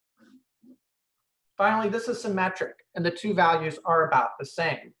 Finally, this is symmetric, and the two values are about the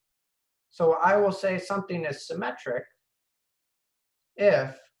same. So I will say something is symmetric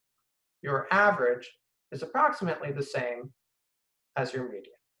if your average is approximately the same as your median.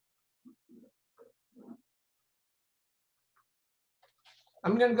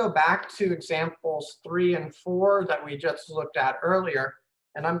 I'm going to go back to examples 3 and 4 that we just looked at earlier,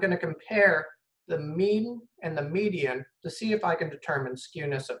 and I'm going to compare the mean and the median to see if I can determine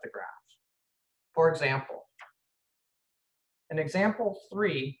skewness of the graph. For example, in example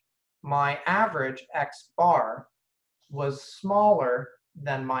 3, my average X bar was smaller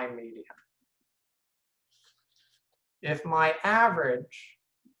than my median. If my average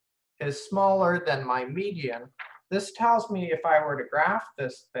is smaller than my median, this tells me if I were to graph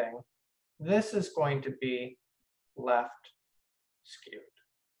this thing, this is going to be left skewed.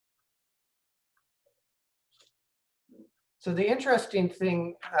 So the interesting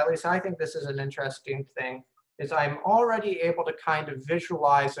thing, at least I think this is an interesting thing, is I'm already able to kind of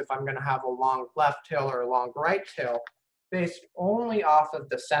visualize if I'm going to have a long left tail or a long right tail based only off of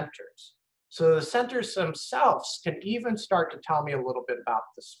the centers. So the centers themselves can even start to tell me a little bit about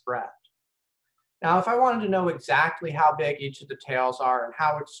the spread. Now, if I wanted to know exactly how big each of the tails are and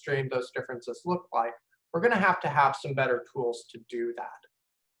how extreme those differences look like, we're going to have some better tools to do that.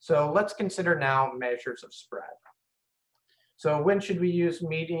 So let's consider now measures of spread. So when should we use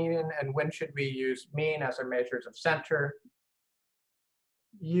median and when should we use mean as our measures of center?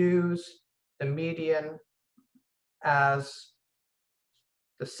 Use the median as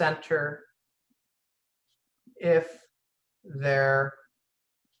the center if there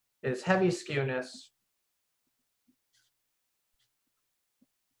is heavy skewness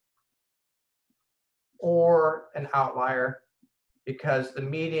or an outlier because the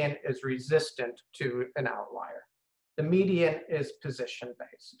median is resistant to an outlier. The median is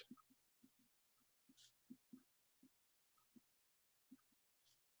position-based.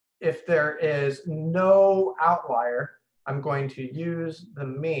 If there is no outlier, I'm going to use the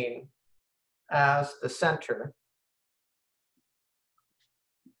mean as the center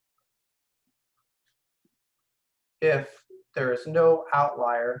if there is no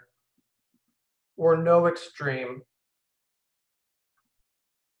outlier or no extreme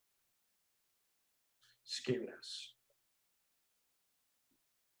skewness.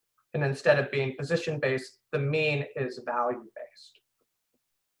 And instead of being position-based, the mean is value-based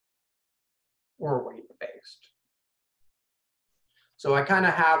or weight-based. So I kind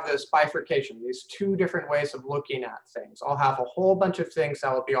of have this bifurcation, these two different ways of looking at things. I'll have a whole bunch of things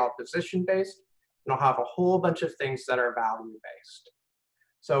that will be all position-based, and I'll have a whole bunch of things that are value-based.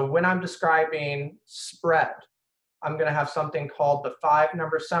 So when I'm describing spread, I'm going to have something called the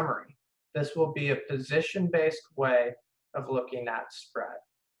 5-number summary. This will be a position-based way of looking at spread.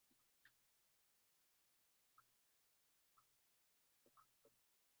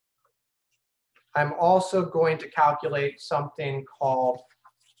 I'm also going to calculate something called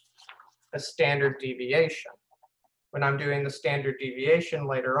a standard deviation. When I'm doing the standard deviation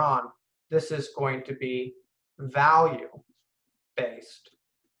later on, this is going to be value-based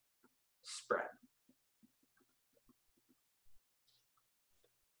spread.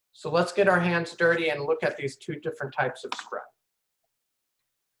 So let's get our hands dirty and look at these two different types of spread.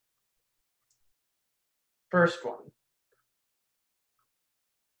 First one,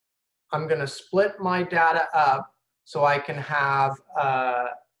 I'm going to split my data up so I can have a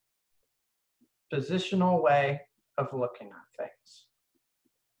positional way of looking at things.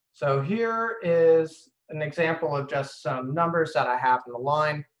 So here is an example of just some numbers that I have in the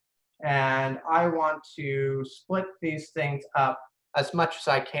line, and I want to split these things up as much as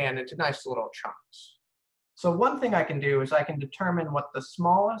I can into nice little chunks. So one thing I can do is I can determine what the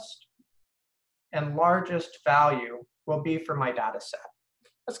smallest and largest value will be for my data set.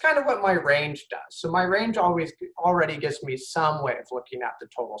 That's kind of what my range does. So my range already gives me some way of looking at the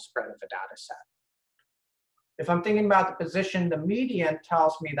total spread of a data set. If I'm thinking about the position, the median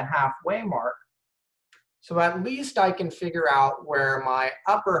tells me the halfway mark. So at least I can figure out where my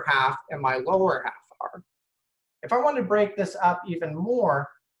upper half and my lower half are. If I want to break this up even more,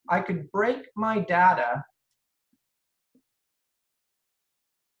 I could break my data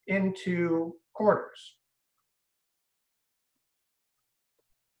into quarters.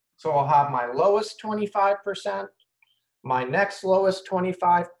 So I'll have my lowest 25%, my next lowest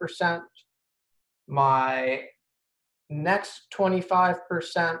 25%, my next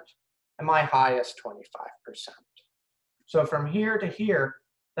 25%, and my highest 25%. So from here to here,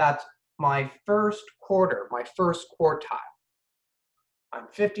 that's my first quarter, my first quartile. I'm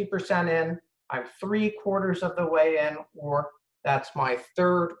 50% in, I'm 3/4 of the way in, or that's my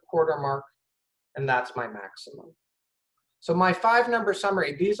third quarter mark, and that's my maximum. So my 5-number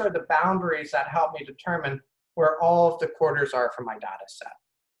summary, these are the boundaries that help me determine where all of the quarters are for my data set.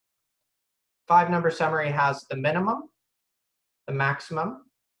 5-number summary has the minimum, the maximum,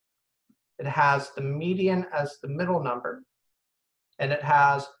 it has the median as the middle number, and it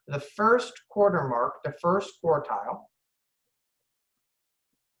has the first quarter mark, the first quartile,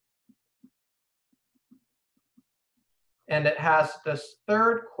 and it has this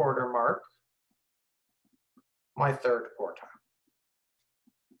third quarter mark, my third quartile.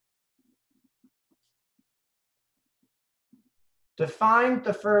 To find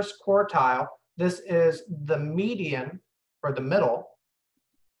the first quartile, this is the median, or the middle,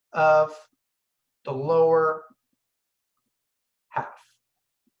 of the lower half.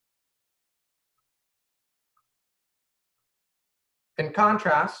 In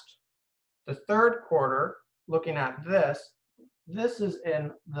contrast, the third quarter, looking at this is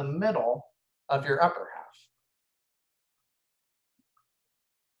in the middle of your upper half.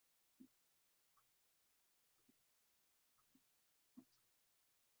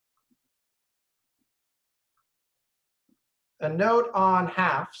 A note on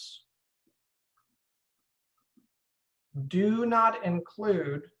halves: do not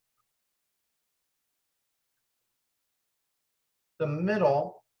include the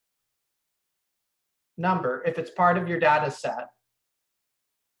middle number if it's part of your data set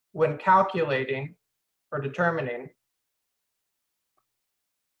when calculating or determining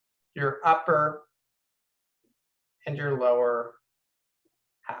your upper and your lower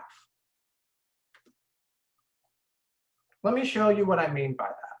half. Let me show you what I mean by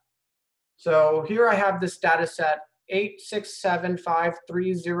that. So here I have this data set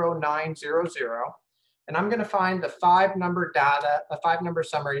 867530900, and I'm going to find the 5-number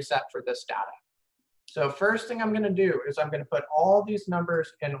summary set for this data. So first thing I'm going to do is I'm going to put all these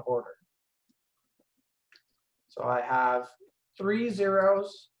numbers in order. So I have 3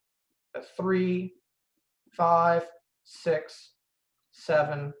 zeros, a 3, 5, 6,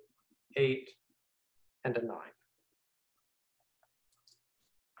 7, 8, and a 9.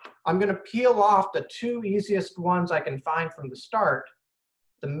 I'm going to peel off the two easiest ones I can find from the start,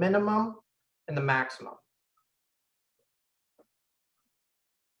 the minimum and the maximum.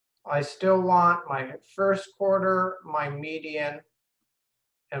 I still want my first quarter, my median,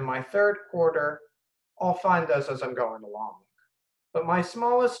 and my third quarter. I'll find those as I'm going along. But my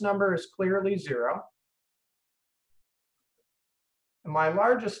smallest number is clearly 0. and my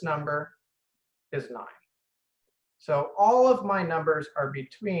largest number is 9. So all of my numbers are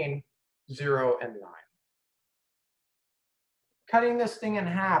between 0 and 9. Cutting this thing in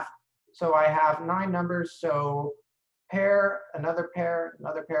half, so I have 9 numbers, so pair, another pair,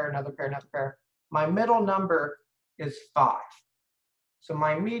 another pair, another pair, another pair. My middle number is 5. So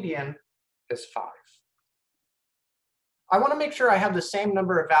my median is 5. I want to make sure I have the same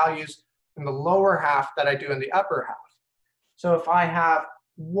number of values in the lower half that I do in the upper half. So if I have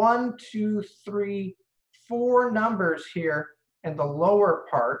 1, 2, 3, 4 numbers here in the lower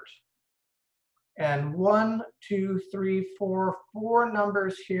part, and 1, 2, 3, 4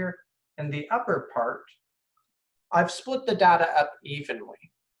 numbers here in the upper part, I've split the data up evenly.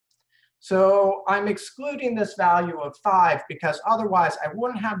 So I'm excluding this value of 5 because otherwise I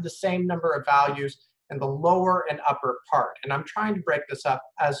wouldn't have the same number of values in the lower and upper part. And I'm trying to break this up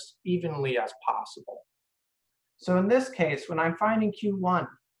as evenly as possible. So in this case, when I'm finding Q1,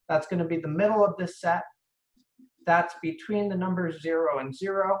 that's going to be the middle of this set. That's between the numbers 0 and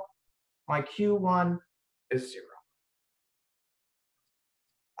 0. My Q1 is 0.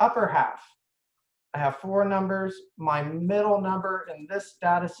 Upper half, I have 4 numbers. My middle number in this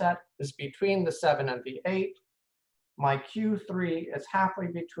data set is between the 7 and the 8. My Q3 is halfway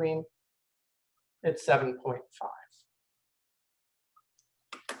between. It's 7.5.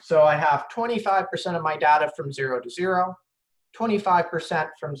 So I have 25% of my data from 0 to 0, 25%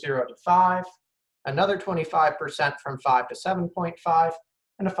 from 0 to 5, another 25% from 5 to 7.5,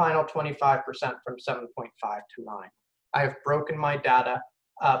 and a final 25% from 7.5 to 9. I have broken my data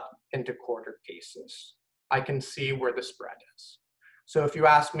up into quarter pieces. I can see where the spread is. So if you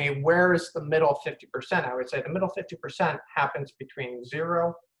ask me, where is the middle 50%? I would say the middle 50% happens between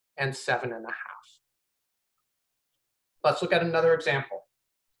 0 and 7.5. Let's look at another example.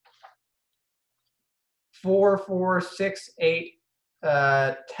 4, 4, 6, 8,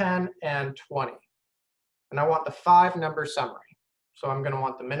 10, and 20. And I want the 5 number summary. So I'm going to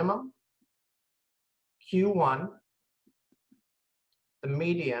want the minimum, Q1, the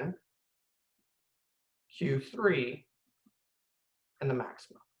median, Q3, and the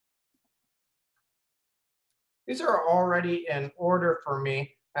maximum. These are already in order for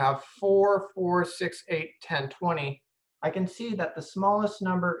me. I have 4, 4, 6, 8, 10, 20. I can see that the smallest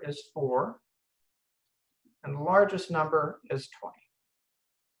number is 4, and the largest number is 20.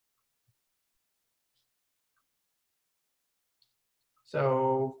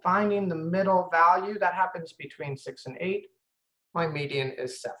 So finding the middle value, that happens between 6 and 8. My median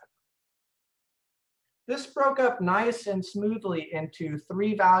is 7. This broke up nice and smoothly into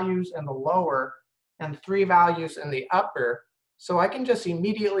 3 values in the lower and 3 values in the upper. So I can just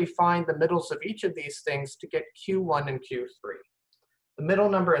immediately find the middles of each of these things to get Q1 and Q3. The middle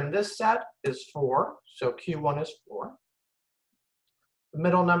number in this set is 4, so Q1 is 4. The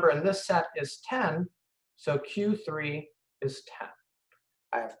middle number in this set is 10, so Q3 is 10.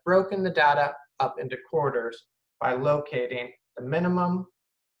 I have broken the data up into quarters by locating the minimum,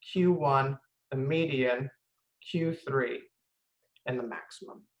 Q1, the median, Q3, and the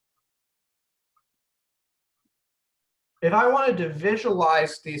maximum. If I wanted to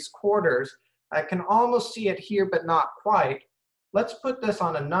visualize these quarters, I can almost see it here, but not quite. Let's put this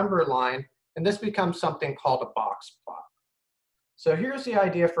on a number line, and this becomes something called a box plot. So here's the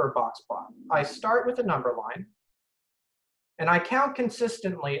idea for a box plot. I start with a number line, and I count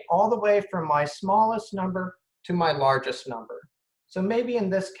consistently all the way from my smallest number to my largest number. So maybe in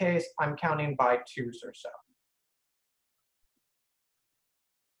this case, I'm counting by 2s or so.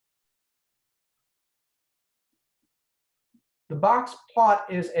 The box plot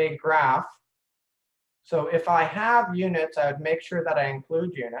is a graph. So if I have units, I would make sure that I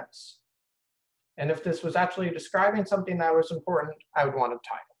include units. And if this was actually describing something that was important, I would want a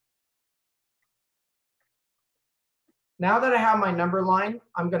title. Now that I have my number line,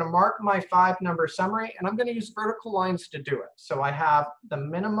 I'm going to mark my 5 number summary, and I'm going to use vertical lines to do it. So I have the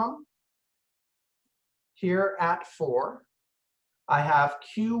minimum here at 4. I have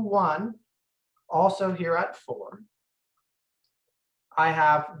Q1 also here at 4. I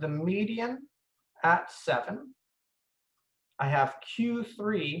have the median at 7. I have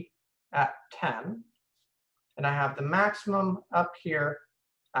Q3 at 10. And I have the maximum up here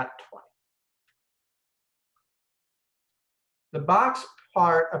at 20. The box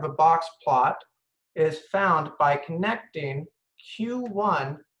part of a box plot is found by connecting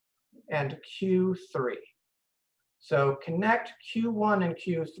Q1 and Q3. So connect Q1 and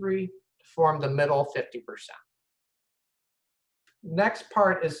Q3 to form the middle 50%. Next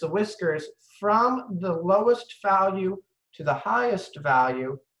part is the whiskers. From the lowest value to the highest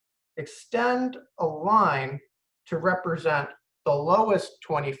value, extend a line to represent the lowest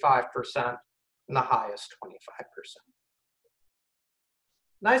 25% and the highest 25%.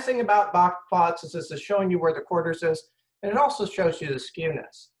 Nice thing about box plots is this is showing you where the quarters is, and it also shows you the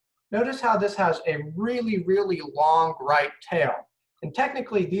skewness. Notice how this has a really, really long right tail. And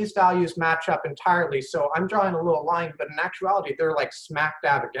technically, these values match up entirely, so I'm drawing a little line, but in actuality, they're like smack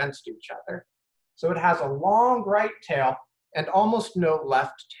dab against each other. So it has a long right tail and almost no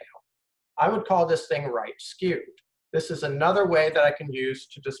left tail. I would call this thing right skewed. This is another way that I can use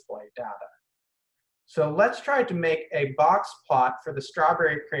to display data. So let's try to make a box plot for the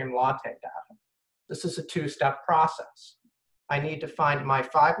strawberry cream latte data. This is a two-step process. I need to find my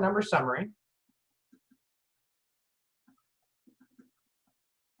 5-number summary.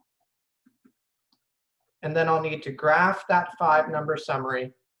 And then I'll need to graph that 5-number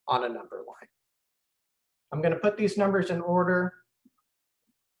summary on a number line. I'm going to put these numbers in order: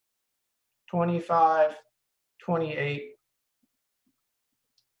 25, 28,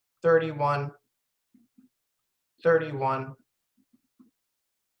 31, 31,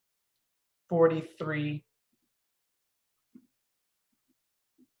 43,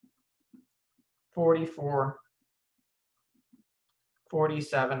 44,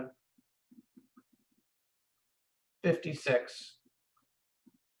 47, 56,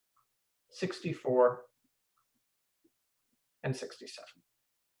 64, and 67.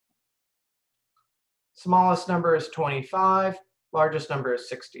 Smallest number is 25, largest number is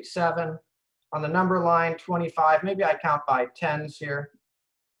 67. On the number line, 25, maybe I count by tens here.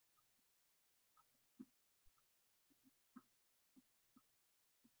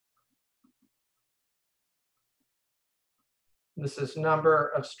 This is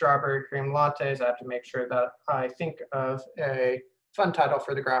number of strawberry cream lattes. I have to make sure that I think of a fun title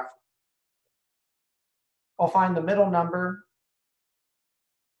for the graph. I'll find the middle number.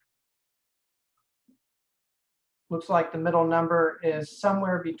 Looks like the middle number is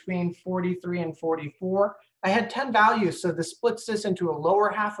somewhere between 43 and 44. I had 10 values, so this splits this into a lower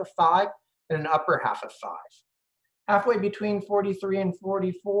half of 5 and an upper half of 5. Halfway between 43 and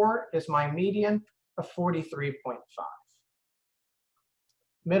 44 is my median of 43.5.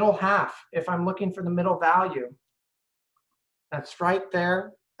 Middle half, if I'm looking for the middle value, that's right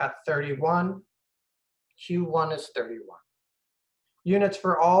there at 31. Q1 is 31. Units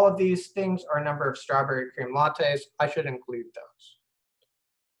for all of these things are number of strawberry cream lattes. I should include those.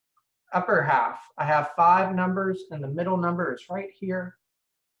 Upper half, I have 5 numbers and the middle number is right here.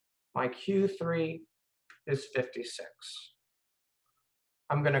 My Q3 is 56.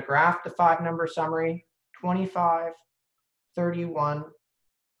 I'm going to graph the 5-number summary: 25, 31,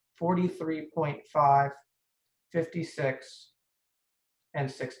 43.5, 56,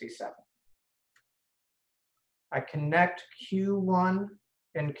 and 67. I connect Q1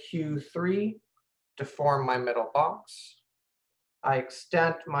 and Q3 to form my middle box. I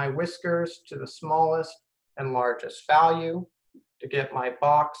extend my whiskers to the smallest and largest value to get my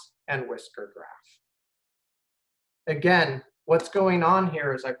box and whisker graph. Again, what's going on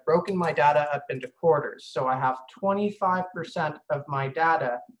here is I've broken my data up into quarters. So I have 25% of my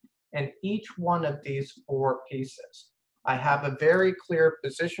data in each one of these 4 pieces. I have a very clear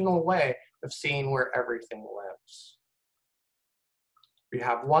positional way of seeing where everything lives. We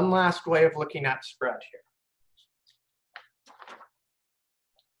have one last way of looking at spread here.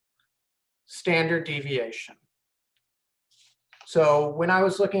 Standard deviation. So when I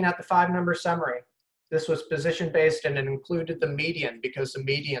was looking at the 5-number summary, this was position-based and it included the median because the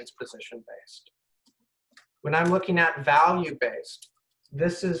median's position-based. When I'm looking at value-based,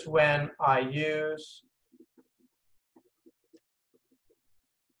 this is when I use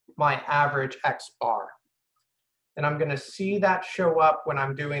my average X bar. And I'm going to see that show up when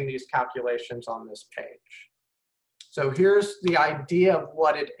I'm doing these calculations on this page. So here's the idea of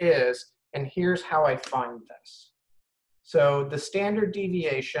what it is, and here's how I find this. So the standard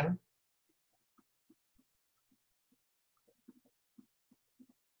deviation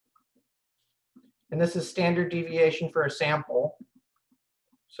and this is standard deviation for a sample,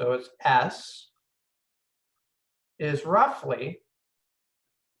 so it's S, is roughly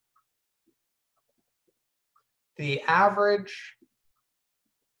the average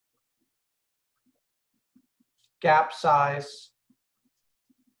gap size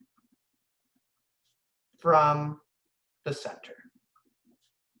from the center.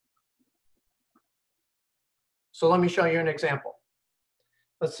 So let me show you an example.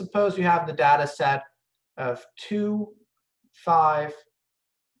 Let's suppose you have the data set of 2, 5,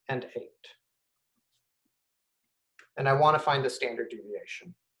 and 8. And I want to find the standard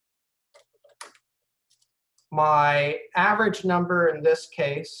deviation. My average number in this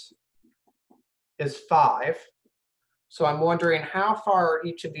case is 5. So I'm wondering how far are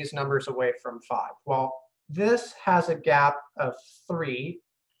each of these numbers away from 5? Well, this has a gap of 3.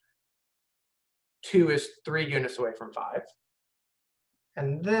 2 is 3 units away from 5.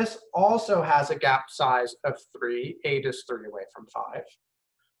 And this also has a gap size of 3. 8 is 3 away from 5.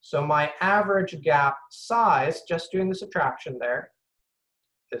 So my average gap size, just doing the subtraction there,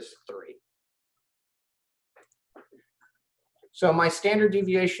 is 3. So my standard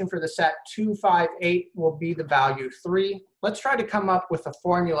deviation for the set 2, 5, 8 will be the value 3. Let's try to come up with a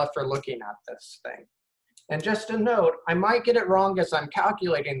formula for looking at this thing. And just a note, I might get it wrong as I'm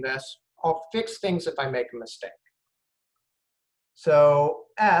calculating this. I'll fix things if I make a mistake. So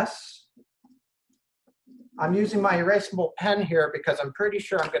S, I'm using my erasable pen here because I'm pretty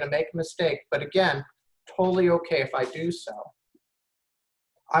sure I'm going to make a mistake. But again, totally okay if I do so.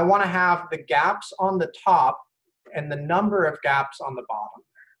 I want to have the gaps on the top and the number of gaps on the bottom.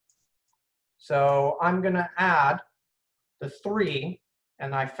 So I'm going to add the 3,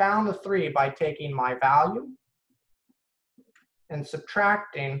 and I found the 3 by taking my value and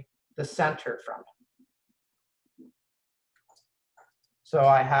subtracting the center from it. So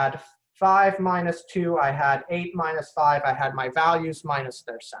I had 5 minus 2, I had 8 minus 5, I had my values minus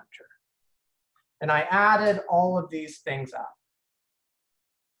their center. And I added all of these things up.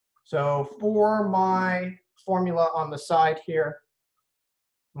 So for my formula on the side here,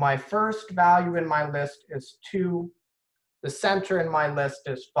 my first value in my list is 2. The center in my list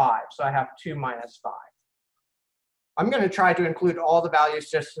is 5, so I have 2 minus 5. I'm going to try to include all the values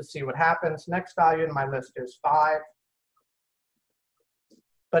just to see what happens. Next value in my list is 5.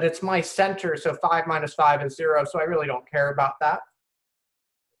 But it's my center, so 5 minus 5 is 0, so I really don't care about that.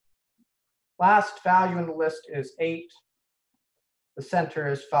 Last value in the list is 8. The center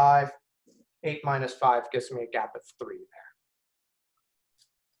is 5. 8 minus 5 gives me a gap of 3 there.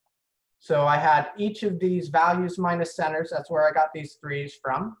 So I had each of these values minus centers. That's where I got these 3's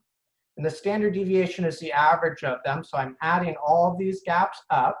from. And the standard deviation is the average of them. So I'm adding all of these gaps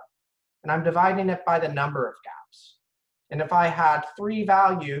up, and I'm dividing it by the number of gaps. And if I had 3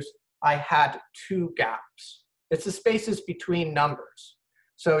 values, I had 2 gaps. It's the spaces between numbers.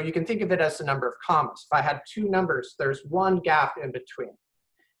 So you can think of it as the number of commas. If I had 2 numbers, there's 1 gap in between.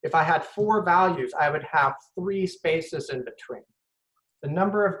 If I had 4 values, I would have 3 spaces in between. The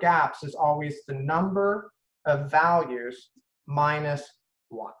number of gaps is always the number of values minus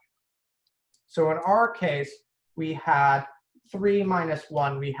 1. So in our case, we had 3 minus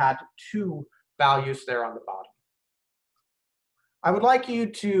 1. We had 2 values there on the bottom. I would like you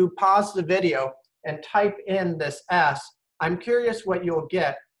to pause the video and type in this S. I'm curious what you'll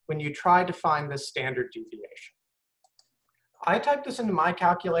get when you try to find this standard deviation. I typed this into my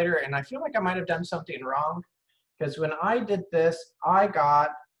calculator, and I feel like I might have done something wrong, because when I did this, I got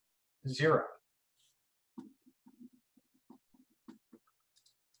 0.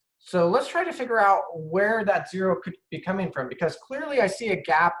 So let's try to figure out where that 0 could be coming from, because clearly I see a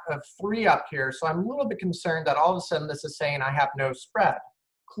gap of 3 up here, so I'm a little bit concerned that all of a sudden this is saying I have no spread.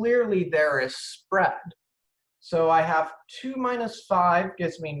 Clearly there is spread. So I have 2 minus 5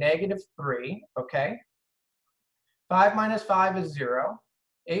 gives me negative 3, okay? 5 minus 5 is 0.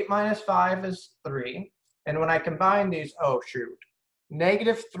 8 minus 5 is 3. And when I combine these, oh shoot,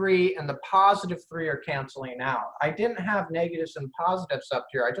 negative 3 and the positive 3 are canceling out. I didn't have negatives and positives up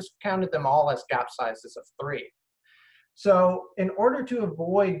here. I just counted them all as gap sizes of 3. So in order to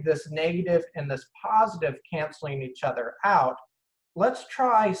avoid this negative and this positive canceling each other out, let's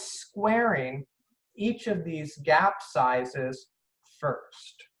try squaring each of these gap sizes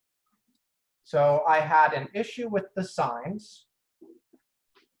first. So I had an issue with the signs.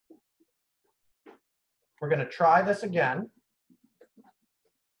 We're going to try this again.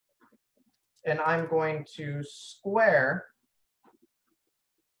 And I'm going to square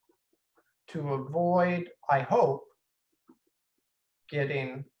to avoid, I hope,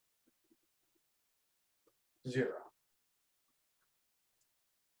 getting 0.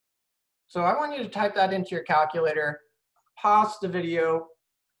 So I want you to type that into your calculator, pause the video,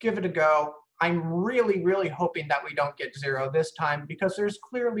 give it a go. I'm really, really hoping that we don't get 0 this time, because there's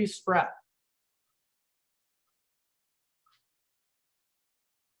clearly spread.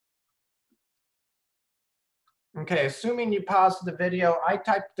 Okay, assuming you paused the video, I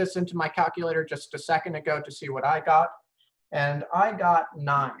typed this into my calculator just a second ago to see what I got, and I got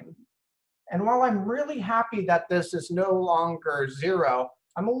 9. And while I'm really happy that this is no longer 0,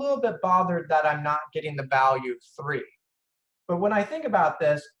 I'm a little bit bothered that I'm not getting the value 3. But when I think about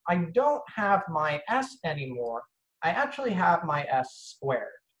this, I don't have my S anymore. I actually have my S squared.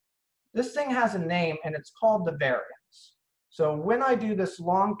 This thing has a name, and it's called the variance. So when I do this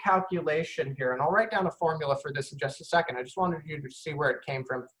long calculation here, and I'll write down a formula for this in just a second. I just wanted you to see where it came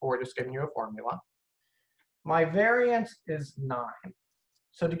from before just giving you a formula. My variance is 9.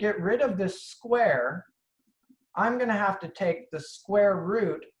 So to get rid of this square, I'm going to have to take the square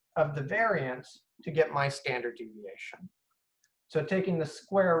root of the variance to get my standard deviation. So taking the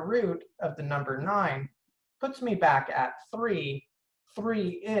square root of the number 9 puts me back at 3. 3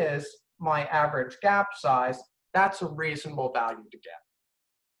 is my average gap size. That's a reasonable value to get.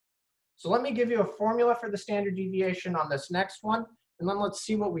 So let me give you a formula for the standard deviation on this next one, and then let's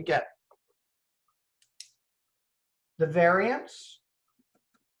see what we get. The variance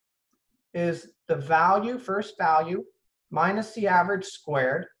is the value, first value, minus the average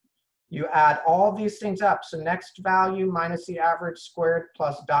squared. You add all these things up. So next value minus the average squared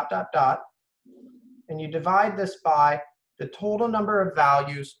plus dot, dot, dot. And you divide this by the total number of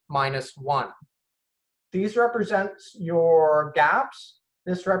values minus 1. These represents your gaps.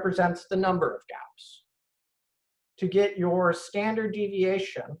 This represents the number of gaps. To get your standard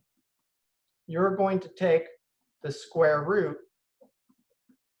deviation, you're going to take the square root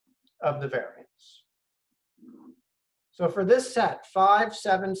of the variance. So for this set, 5,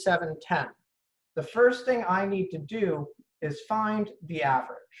 7, 7, 10, the first thing I need to do is find the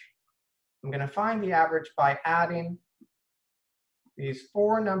average. I'm going to find the average by adding these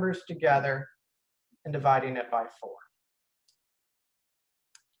 4 numbers together and dividing it by 4.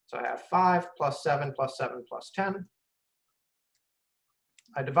 So I have 5 plus 7 plus 7 plus 10.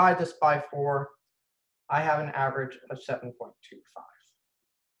 I divide this by 4. I have an average of 7.25.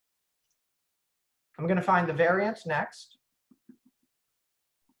 I'm going to find the variance next.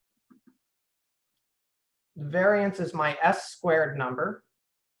 The variance is my s squared number.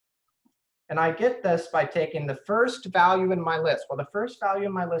 And I get this by taking the first value in my list. Well, the first value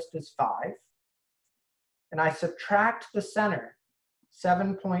in my list is 5. And I subtract the center,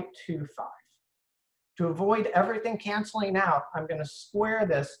 7.25. To avoid everything canceling out, I'm going to square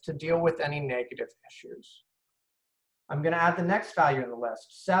this to deal with any negative issues. I'm going to add the next value in the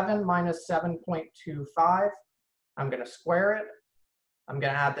list, 7 minus 7.25. I'm going to square it. I'm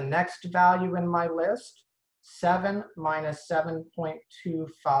going to add the next value in my list, 7 minus 7.25.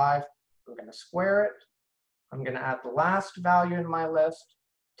 I'm going to square it. I'm going to add the last value in my list,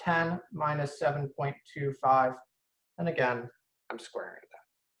 10 minus 7.25. And again, I'm squaring that.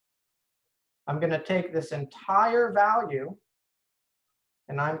 I'm going to take this entire value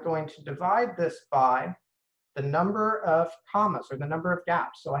and I'm going to divide this by the number of commas, or the number of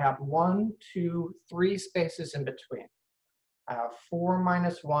gaps. So I have 1, 2, 3 spaces in between. I have 4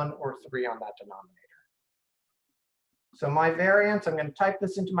 minus 1, or 3 on that denominator. So my variance, I'm going to type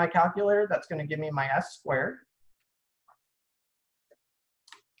this into my calculator. That's going to give me my s squared.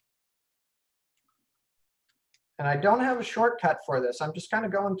 And I don't have a shortcut for this. I'm just kind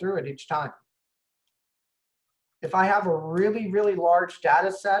of going through it each time. If I have a really, really large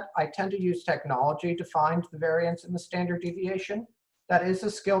data set, I tend to use technology to find the variance in the standard deviation. That is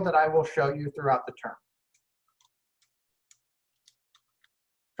a skill that I will show you throughout the term.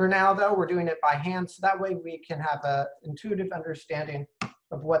 For now, though, we're doing it by hand, so that way we can have an intuitive understanding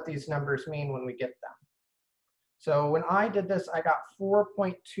of what these numbers mean when we get them. So when I did this, I got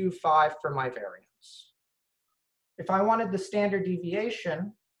 4.25 for my variance. If I wanted the standard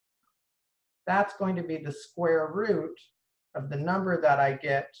deviation, that's going to be the square root of the number that I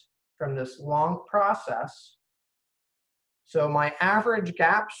get from this long process. So my average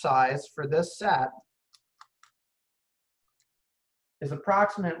gap size for this set is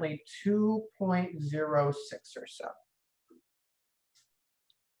approximately 2.06 or so.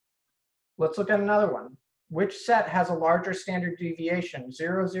 Let's look at another one. Which set has a larger standard deviation,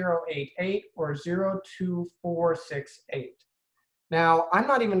 0088 or 02468? Now, I'm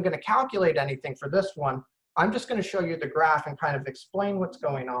not even going to calculate anything for this one. I'm just going to show you the graph and kind of explain what's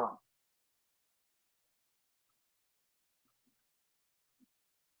going on.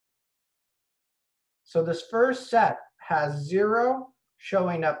 So this first set has 0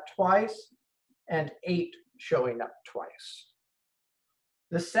 showing up twice and 8 showing up twice.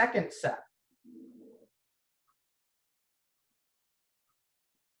 The second set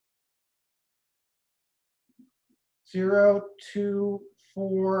zero, 2,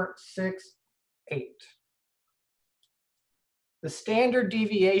 4, 6, 8. The standard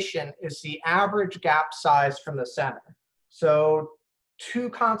deviation is the average gap size from the center. So 2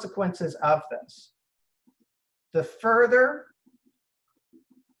 consequences of this. The further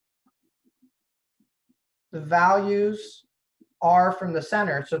the values are from the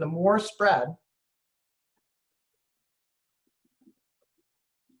center, so the more spread,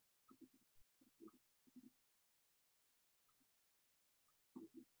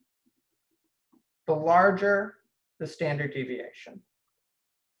 the larger the standard deviation.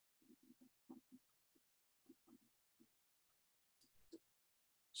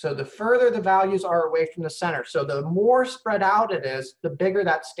 So the further the values are away from the center, so the more spread out it is, the bigger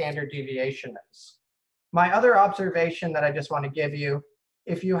that standard deviation is. My other observation that I just want to give you,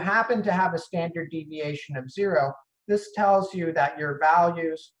 if you happen to have a standard deviation of 0, this tells you that your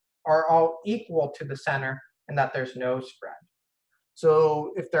values are all equal to the center and that there's no spread.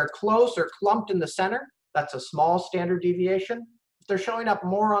 So if they're close or clumped in the center, that's a small standard deviation. If they're showing up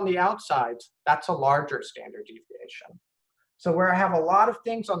more on the outsides, that's a larger standard deviation. So where I have a lot of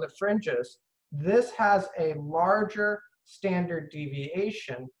things on the fringes, this has a larger standard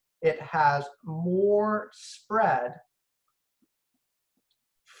deviation. It has more spread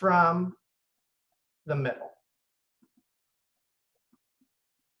from the middle.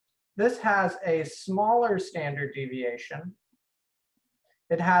 This has a smaller standard deviation.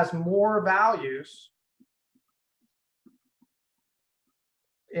 It has more values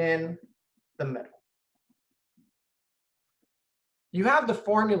in the middle. You have the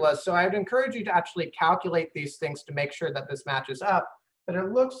formulas, so I would encourage you to actually calculate these things to make sure that this matches up. But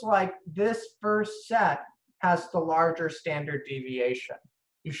it looks like this first set has the larger standard deviation.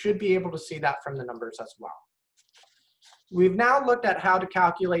 You should be able to see that from the numbers as well. We've now looked at how to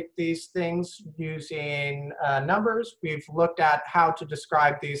calculate these things using numbers. We've looked at how to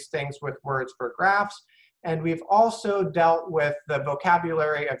describe these things with words for graphs. And we've also dealt with the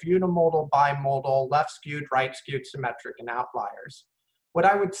vocabulary of unimodal, bimodal, left-skewed, right-skewed, symmetric, and outliers. What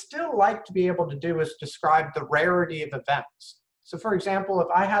I would still like to be able to do is describe the rarity of events. So for example, if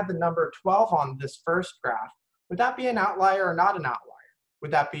I had the number 12 on this first graph, would that be an outlier or not an outlier?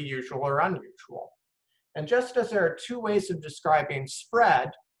 Would that be usual or unusual? And just as there are two ways of describing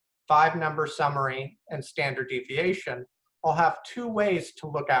spread, 5-number summary and standard deviation, I'll have two ways to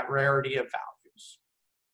look at rarity of values.